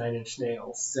 is 9 Inch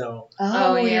Nails. So.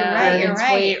 Oh, you're right. You're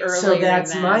right. So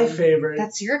that's my favorite.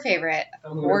 That's your favorite.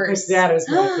 I'm going to pick that as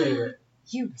my favorite.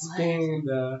 It's being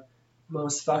the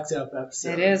most fucked up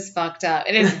episode. It is fucked up.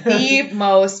 It is the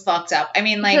most fucked up. I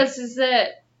mean, like. Because is it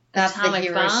That's Atomic the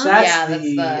hero. Bomb? That's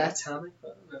the Atomic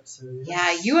Bomb episode.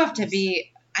 Yeah, you have to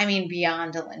be, I mean,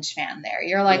 beyond a Lynch fan there.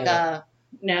 You're like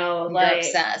No, you're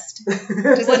obsessed.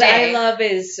 What say. I love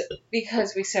is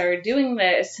because we started doing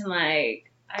this and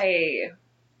like I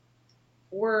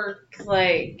work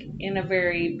like in a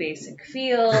very basic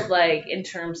field, like in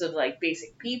terms of like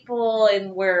basic people,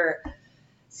 and where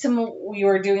we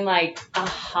were doing like a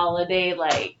holiday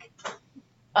like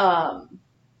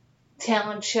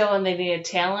talent show and they needed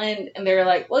talent and they were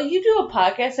like, well, you do a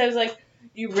podcast. I was like,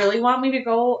 you really want me to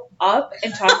go up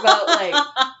and talk about like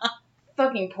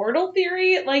fucking Portal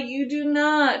Theory? Like, you do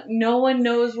not. No one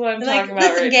knows what I'm talking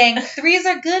about. Listen, gang, 3s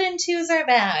are good and 2s are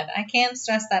bad. I can't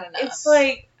stress that enough. It's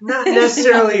like not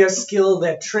necessarily a skill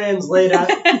that translates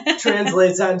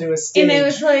onto a stage. And it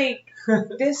was like,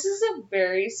 this is a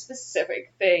very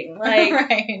specific thing. Like,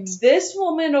 right. This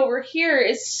woman over here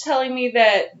is telling me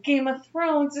that Game of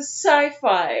Thrones is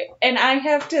sci-fi, and I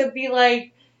have to be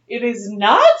like, it is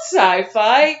not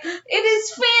sci-fi. It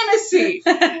is fantasy.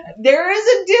 There is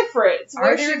a difference.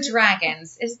 Are there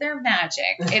dragons? Is there magic?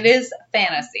 It is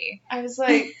fantasy. I was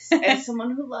like, as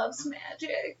someone who loves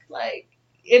magic, like,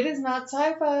 it is not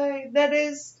sci-fi. That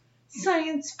is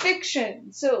science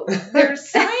fiction. So there's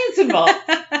science involved.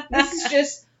 This is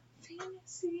just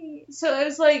fantasy. So I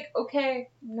was like, okay,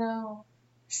 no.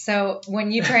 So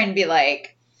when you try and be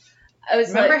like, I was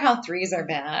remember like, how 3s are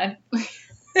bad?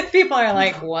 People are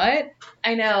like, what?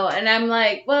 I know. And I'm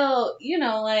like, well, you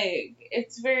know, like,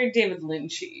 it's very David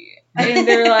Lynchy. And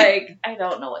they're like, I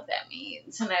don't know what that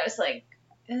means. And I was like,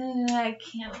 I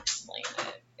can't explain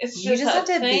it. It's You just have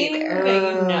to be thing there.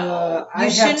 that you know. I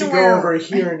have shouldn't to go wear- over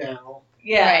here now.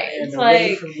 Yeah, Right. it's And away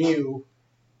like, from you.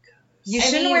 You I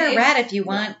shouldn't mean, wear if- red if you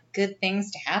want good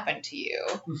things to happen to you.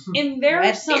 and there are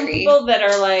Red some theory. people that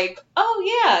are like,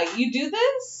 oh yeah, you do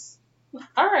this?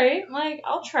 All right, like,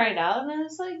 I'll try it out. And I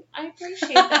was like, I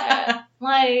appreciate that.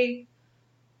 Like,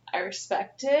 I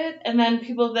respect it. And then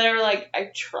people that are like, I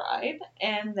tried,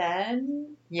 and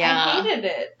then Yeah. I hated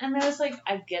it. And I was like,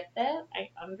 I get that. I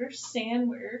understand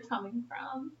where you're coming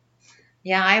from.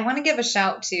 Yeah, I want to give a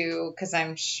shout to, because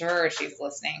I'm sure she's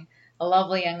listening, a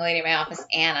lovely young lady in my office,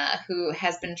 Anna, who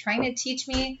has been trying to teach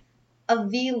me a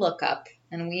VLOOKUP.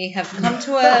 And we have come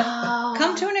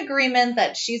to an agreement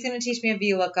that she's going to teach me a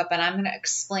VLOOKUP, and I'm going to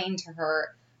explain to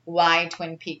her why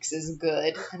Twin Peaks is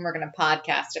good, and we're going to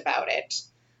podcast about it,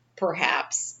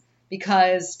 perhaps.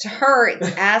 Because to her,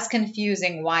 it's as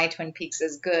confusing why Twin Peaks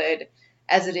is good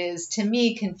as it is to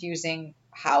me confusing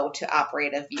how to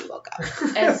operate a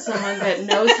VLOOKUP. As someone that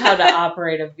knows how to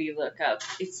operate a VLOOKUP,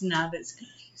 it's not as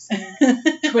confusing.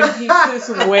 Twin Peaks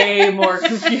is way more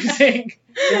confusing.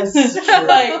 That's true.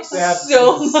 Like, That's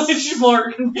so much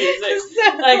more confusing.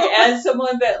 Like, as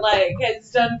someone that, like,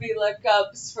 has done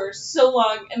VLOOKUPs for so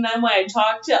long, and then when I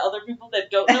talk to other people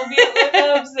that don't know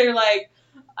VLOOKUPs, they're like,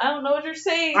 I don't know what you're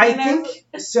saying. I And think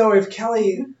so. If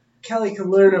Kelly could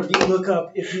learn a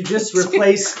VLOOKUP, if you just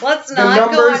replace Let's the not go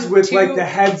numbers on with too- like the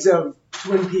heads of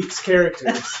Twin Peaks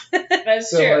characters.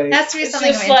 that's So, true. like, That's to be It's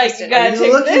something just I'm like, interested you Are in. gotta you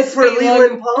take looking this for VLOOKUP.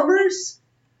 Leland Palmers?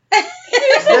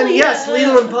 Then yes,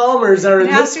 Leland Palmers are It in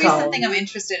has this to be column. something I'm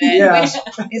interested in, Yeah. which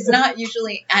is not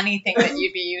usually anything that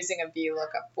you'd be using a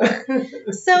VLOOKUP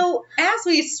for. So as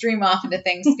we stream off into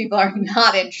things people are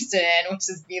not interested in, which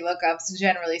is VLOOKUPs,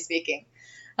 generally speaking,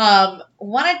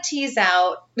 want to tease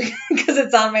out, because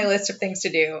it's on my list of things to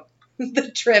do,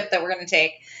 the trip that we're going to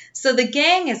take. So the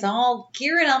gang is all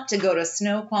gearing up to go to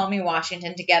Snoqualmie,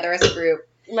 Washington together as a group.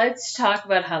 Let's talk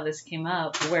about how this came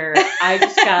up, where I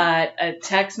just got a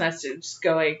text message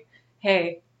going,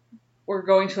 hey, we're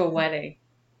going to a wedding.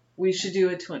 we should do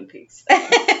a Twin Peaks.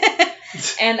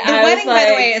 The And I wedding, was like, by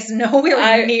the way, is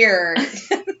nowhere near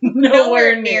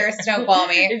nowhere near.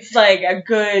 Snoqualmie. It's like a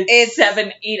good It's-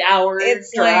 7-8 hour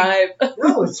it's drive.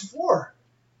 No, it's 4.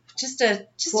 Just a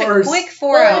Four- quick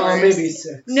 4 well, hours. Maybe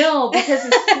 6. No, because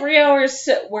it's 3 hours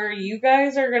where you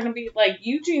guys are going to be, like,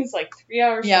 Eugene's like 3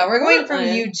 hours Yeah, from we're going from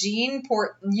Portland.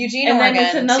 Eugene, And Oregon. then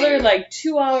it's another, to- like,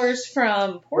 2 hours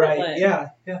from Portland. Right, yeah.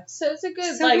 So it's a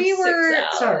good, So like, we 6 were- hours.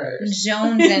 It's all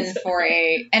right. jonesing for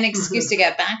an excuse to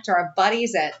get back to our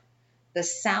buddies at the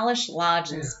Salish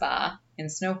Lodge and Spa in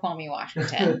Snoqualmie,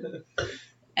 Washington.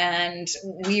 And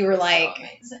we were like,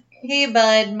 So amazing. hey,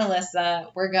 bud, Melissa,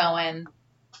 we're going.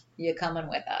 You coming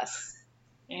with us?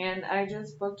 And I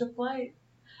just booked a flight.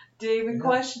 Didn't even Yeah.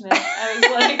 question it. I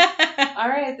was like, all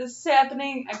right, this is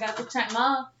happening. I got the time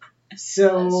off.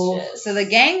 So, Let's just- So the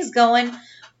gang's going.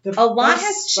 the A lot best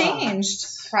has changed,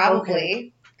 spots. probably.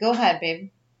 Okay. Go ahead, babe.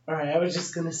 All right, I was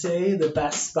just going to say the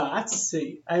best spots.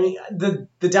 I mean,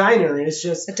 the diner is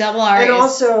just... The double R And is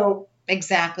also,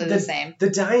 exactly the same.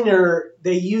 the diner,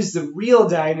 they use the real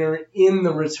diner in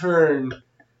the return,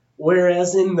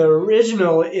 whereas in the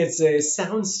original, it's a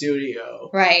sound studio.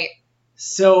 Right.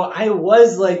 So I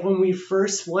was like, when we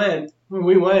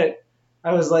went,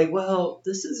 I was like, well,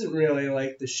 this isn't really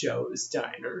like the show's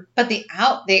diner. But the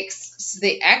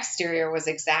exterior was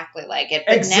exactly like it.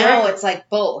 But now Exactly. it's like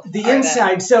both. The are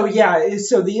inside, so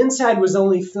the inside was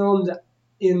only filmed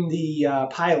in the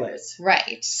pilot.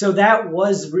 right. So that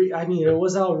was, it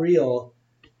was all real.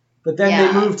 But then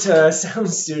Yeah. they moved to a sound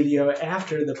studio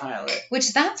after the pilot.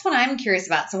 Which that's what I'm curious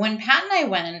about. So when Pat and I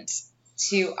went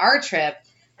to our trip,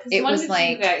 'Cause it when was did like-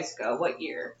 you guys go? What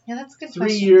year? yeah, that's a good 3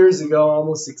 question. years ago,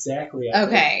 almost exactly. I think.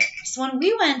 Okay. So when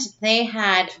we went, they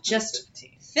had just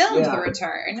 15. filmed Yeah. the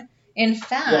return. In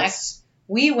fact, Yes.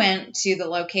 we went to the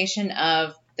location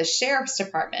of the sheriff's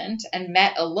department and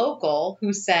met a local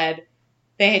who said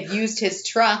they had used his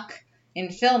truck in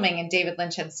filming and David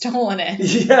Lynch had stolen it.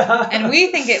 Yeah. And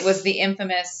we think it was the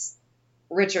infamous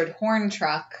Richard Horn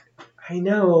truck I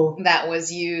know. that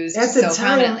was used At the so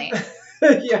time. prominently.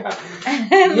 Yeah.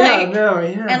 And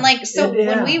Yeah. and like so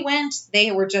Yeah. when we went, they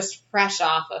were just fresh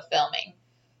off of filming.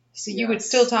 So you would Yes.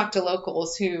 still talk to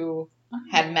locals who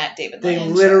had met David They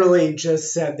Lynch. literally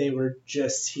just said they were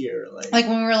just here. Like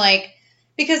when we were like,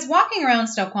 because walking around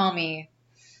Snoqualmie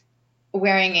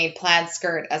wearing a plaid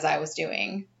skirt as I was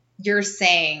doing, you're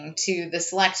saying to the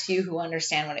select few who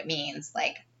understand what it means,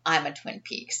 like, I'm a Twin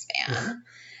Peaks fan.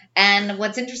 And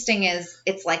what's interesting is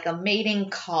it's like a mating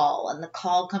call, and the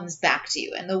call comes back to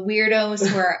you. And the weirdos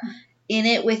who are in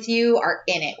it with you are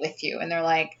in it with you. And they're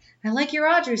like, I like your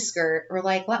Audrey skirt. Or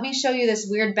like, let me show you this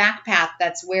weird back path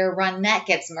that's where Ronette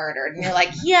gets murdered. And you're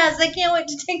like, yes, I can't wait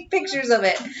to take pictures of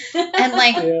it. And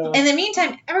like, Yeah. in the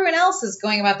meantime, everyone else is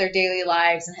going about their daily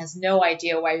lives and has no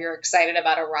idea why you're excited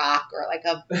about a rock or like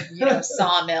a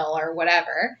sawmill or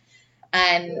whatever.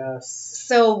 And Yes.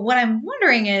 so what I'm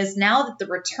wondering is now that the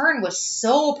return was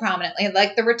so prominently,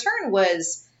 like the return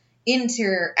was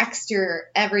interior, exterior,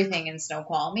 everything in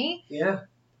Snoqualmie. Yeah.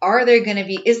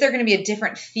 Is there going to be a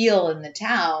different feel in the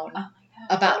town? Oh my God.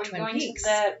 About Are we Twin going Peaks. To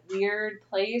that weird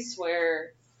place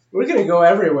where We're going to go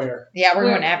everywhere. Yeah, we're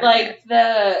going everywhere. like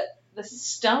the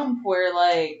stump where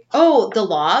like Oh, the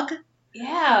log?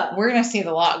 yeah, We're going to see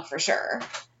the log for sure.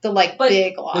 The like But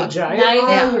big The log. giant not even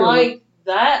log or- like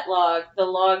that log, the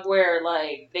log where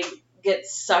like they get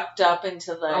sucked up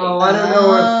into the Oh, I don't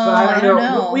know if I don't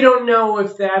know. We don't know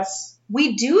if that's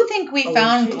We do think we A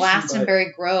found location,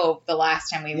 Glastonbury Grove the last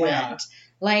time we Yeah. went.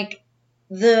 Like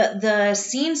the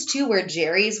scenes too where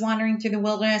Jerry's wandering through the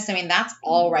wilderness. I mean, that's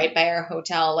all right by our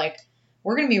hotel. Like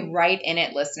we're gonna be right in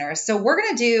it, listeners. So we're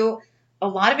gonna do a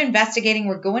lot of investigating.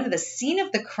 We're going to the scene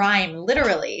of the crime,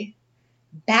 literally.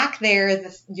 Back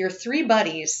there, your three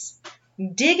buddies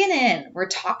digging in. We're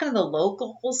talking to the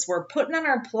locals. We're putting on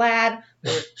our plaid.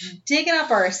 We're digging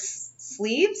up our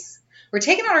sleeves. We're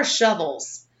taking out our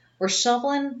shovels. We're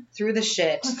shoveling through the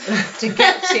shit to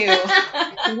get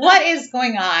to what is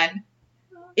going on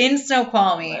in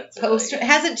Snoqualmie. That's really good.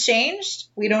 Has it changed?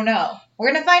 We don't know.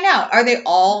 We're gonna find out. Are they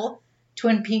all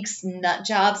Twin Peaks nut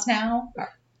jobs now?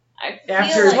 I feel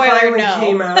after it Spoiler, finally no.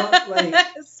 came out. Like,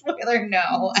 Spoiler,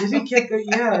 no. did it get the?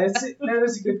 Yeah, that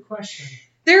is a good question.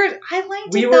 I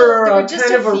liked We it were though. There were just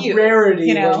kind of a a few. rarity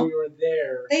you know? when we were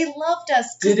there. They loved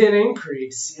us. Did it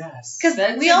increase? Yes. Because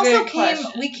That's we a also good came,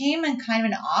 question. we came in kind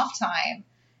of an off time,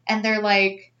 and they're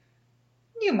like,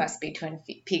 "You must be Twin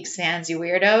Peaks fans, you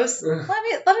weirdos. Ugh.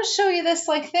 Let us show you this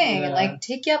like thing, and Yeah. like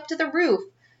take you up to the roof."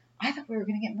 I thought we were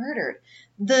gonna get murdered.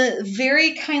 The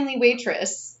very kindly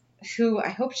waitress, who I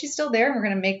hope she's still there, and we're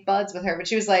gonna make buds with her, but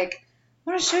she was like,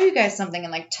 want to show you guys something,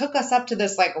 and like took us up to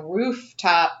this like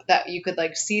rooftop that you could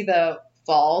like see the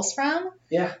falls from.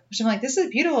 Yeah. Which I'm like, this is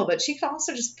beautiful, but she could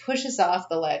also just push us off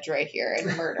the ledge right here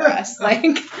and murder us.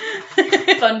 Like,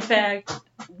 Fun fact,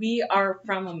 we are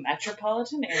from a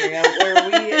metropolitan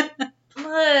area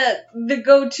where the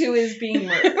go-to is being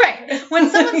murdered. right. When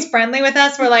someone's friendly with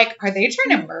us, we're like, are they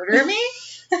trying to murder me?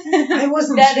 I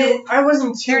wasn't That too. I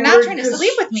wasn't too. They're not worried trying to 'cause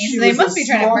sleep with me, she so they was a must be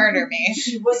trying to small- murder me.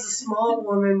 She was a small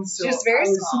woman, so She was very I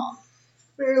was small.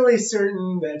 fairly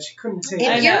certain that she couldn't take If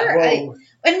a you're- blow.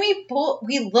 And we look,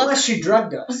 Unless she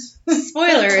drugged us.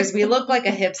 spoilers, we look like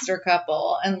a hipster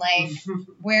couple and like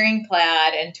wearing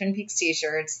plaid and Twin Peaks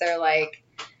t-shirts. They're like,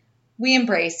 we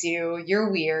embrace you. You're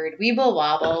weird. We will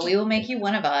wobble. We will make you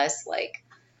one of us. Like,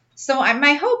 so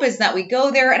my hope is that we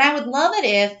go there, and I would love it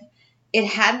if it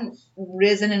hadn't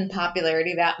risen in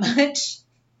popularity that much,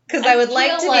 because I would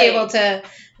like to feel be like able to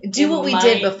do what we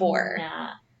did before.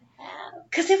 Not.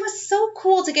 Because it was so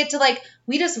cool to get to, like,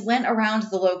 we just went around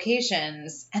the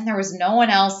locations, and there was no one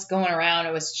else going around.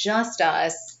 It was just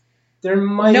us. There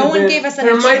might No have one been, gave us an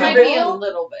there inch might of have Might be been, a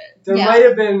little bit. there Yeah. might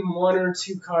have been one or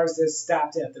two cars that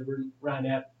stopped at the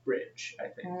Ronette Bridge, I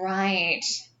think. Right.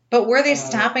 But were they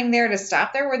stopping there to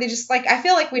stop there? Were they just, like, I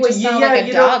feel like we Well, just saw, yeah, like, a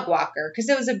you dog walker, because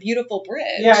it was a beautiful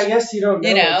bridge. Yeah, I guess you don't know.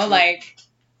 You know, until- like,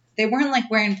 they weren't, like,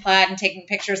 wearing plaid and taking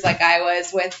pictures like I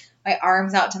was with my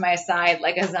arms out to my side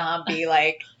like a zombie,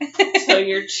 like... So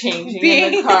you're changing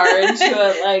Being- the car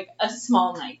into a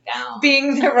small nightgown.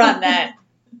 being the Ronette,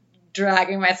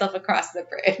 dragging myself across the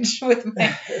bridge with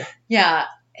my... Yeah.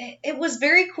 It was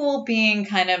very cool being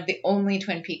kind of the only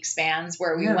Twin Peaks fans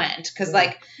where we Yeah. went. Because, Yeah.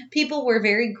 like, people were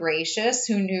very gracious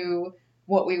who knew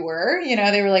what we were. You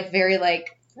know, they were, like, very,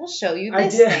 like, we'll show you I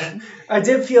this did. thing. I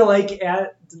did feel like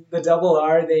at the Double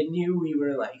R, they knew we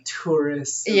were like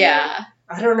tourists. and, Yeah.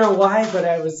 like, I don't know why, but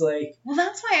I was like, Well,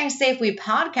 that's why I say if we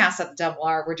podcast at the Double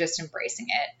R, we're just embracing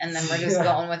it. And then we're just Yeah.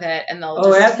 going with it. And they'll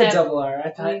oh, just... at the have- Double R. I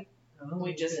thought.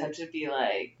 We just have to be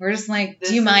like, We're just like, This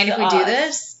do you mind is if we do us.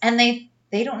 this? And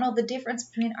they don't know the difference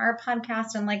between our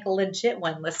podcast and like a legit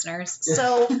one, listeners.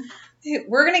 So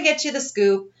we're going to get you the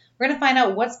scoop. We're going to find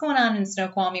out what's going on in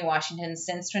Snoqualmie, Washington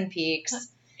since Twin Peaks.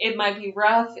 it might be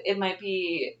rough, it might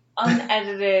be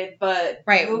unedited, but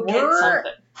Right, we'll get we're-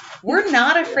 something. We're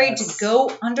not afraid Yes. to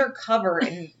go undercover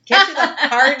and get you the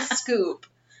hard scoop.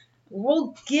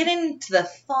 We'll get into the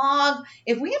fog.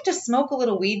 If we have to smoke a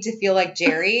little weed to feel like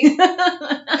Jerry,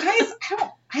 guys,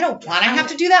 I don't want to have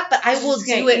to do that, but I will Just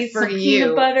gonna do it eat for some you.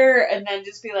 Peanut butter and then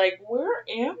just be like, where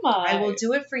am I? I will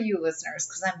do it for you, listeners,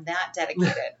 because I'm that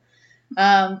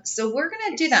dedicated. So we're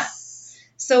gonna do that.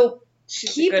 So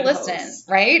She's a keep good listening, host.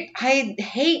 right? I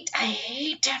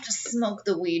hate to have to smoke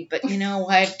the weed, but you know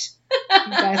what?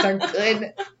 You guys are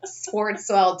good sports,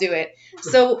 so I'll do it.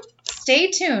 So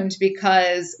stay tuned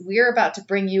because we're about to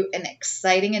bring you an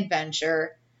exciting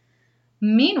adventure.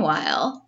 Meanwhile,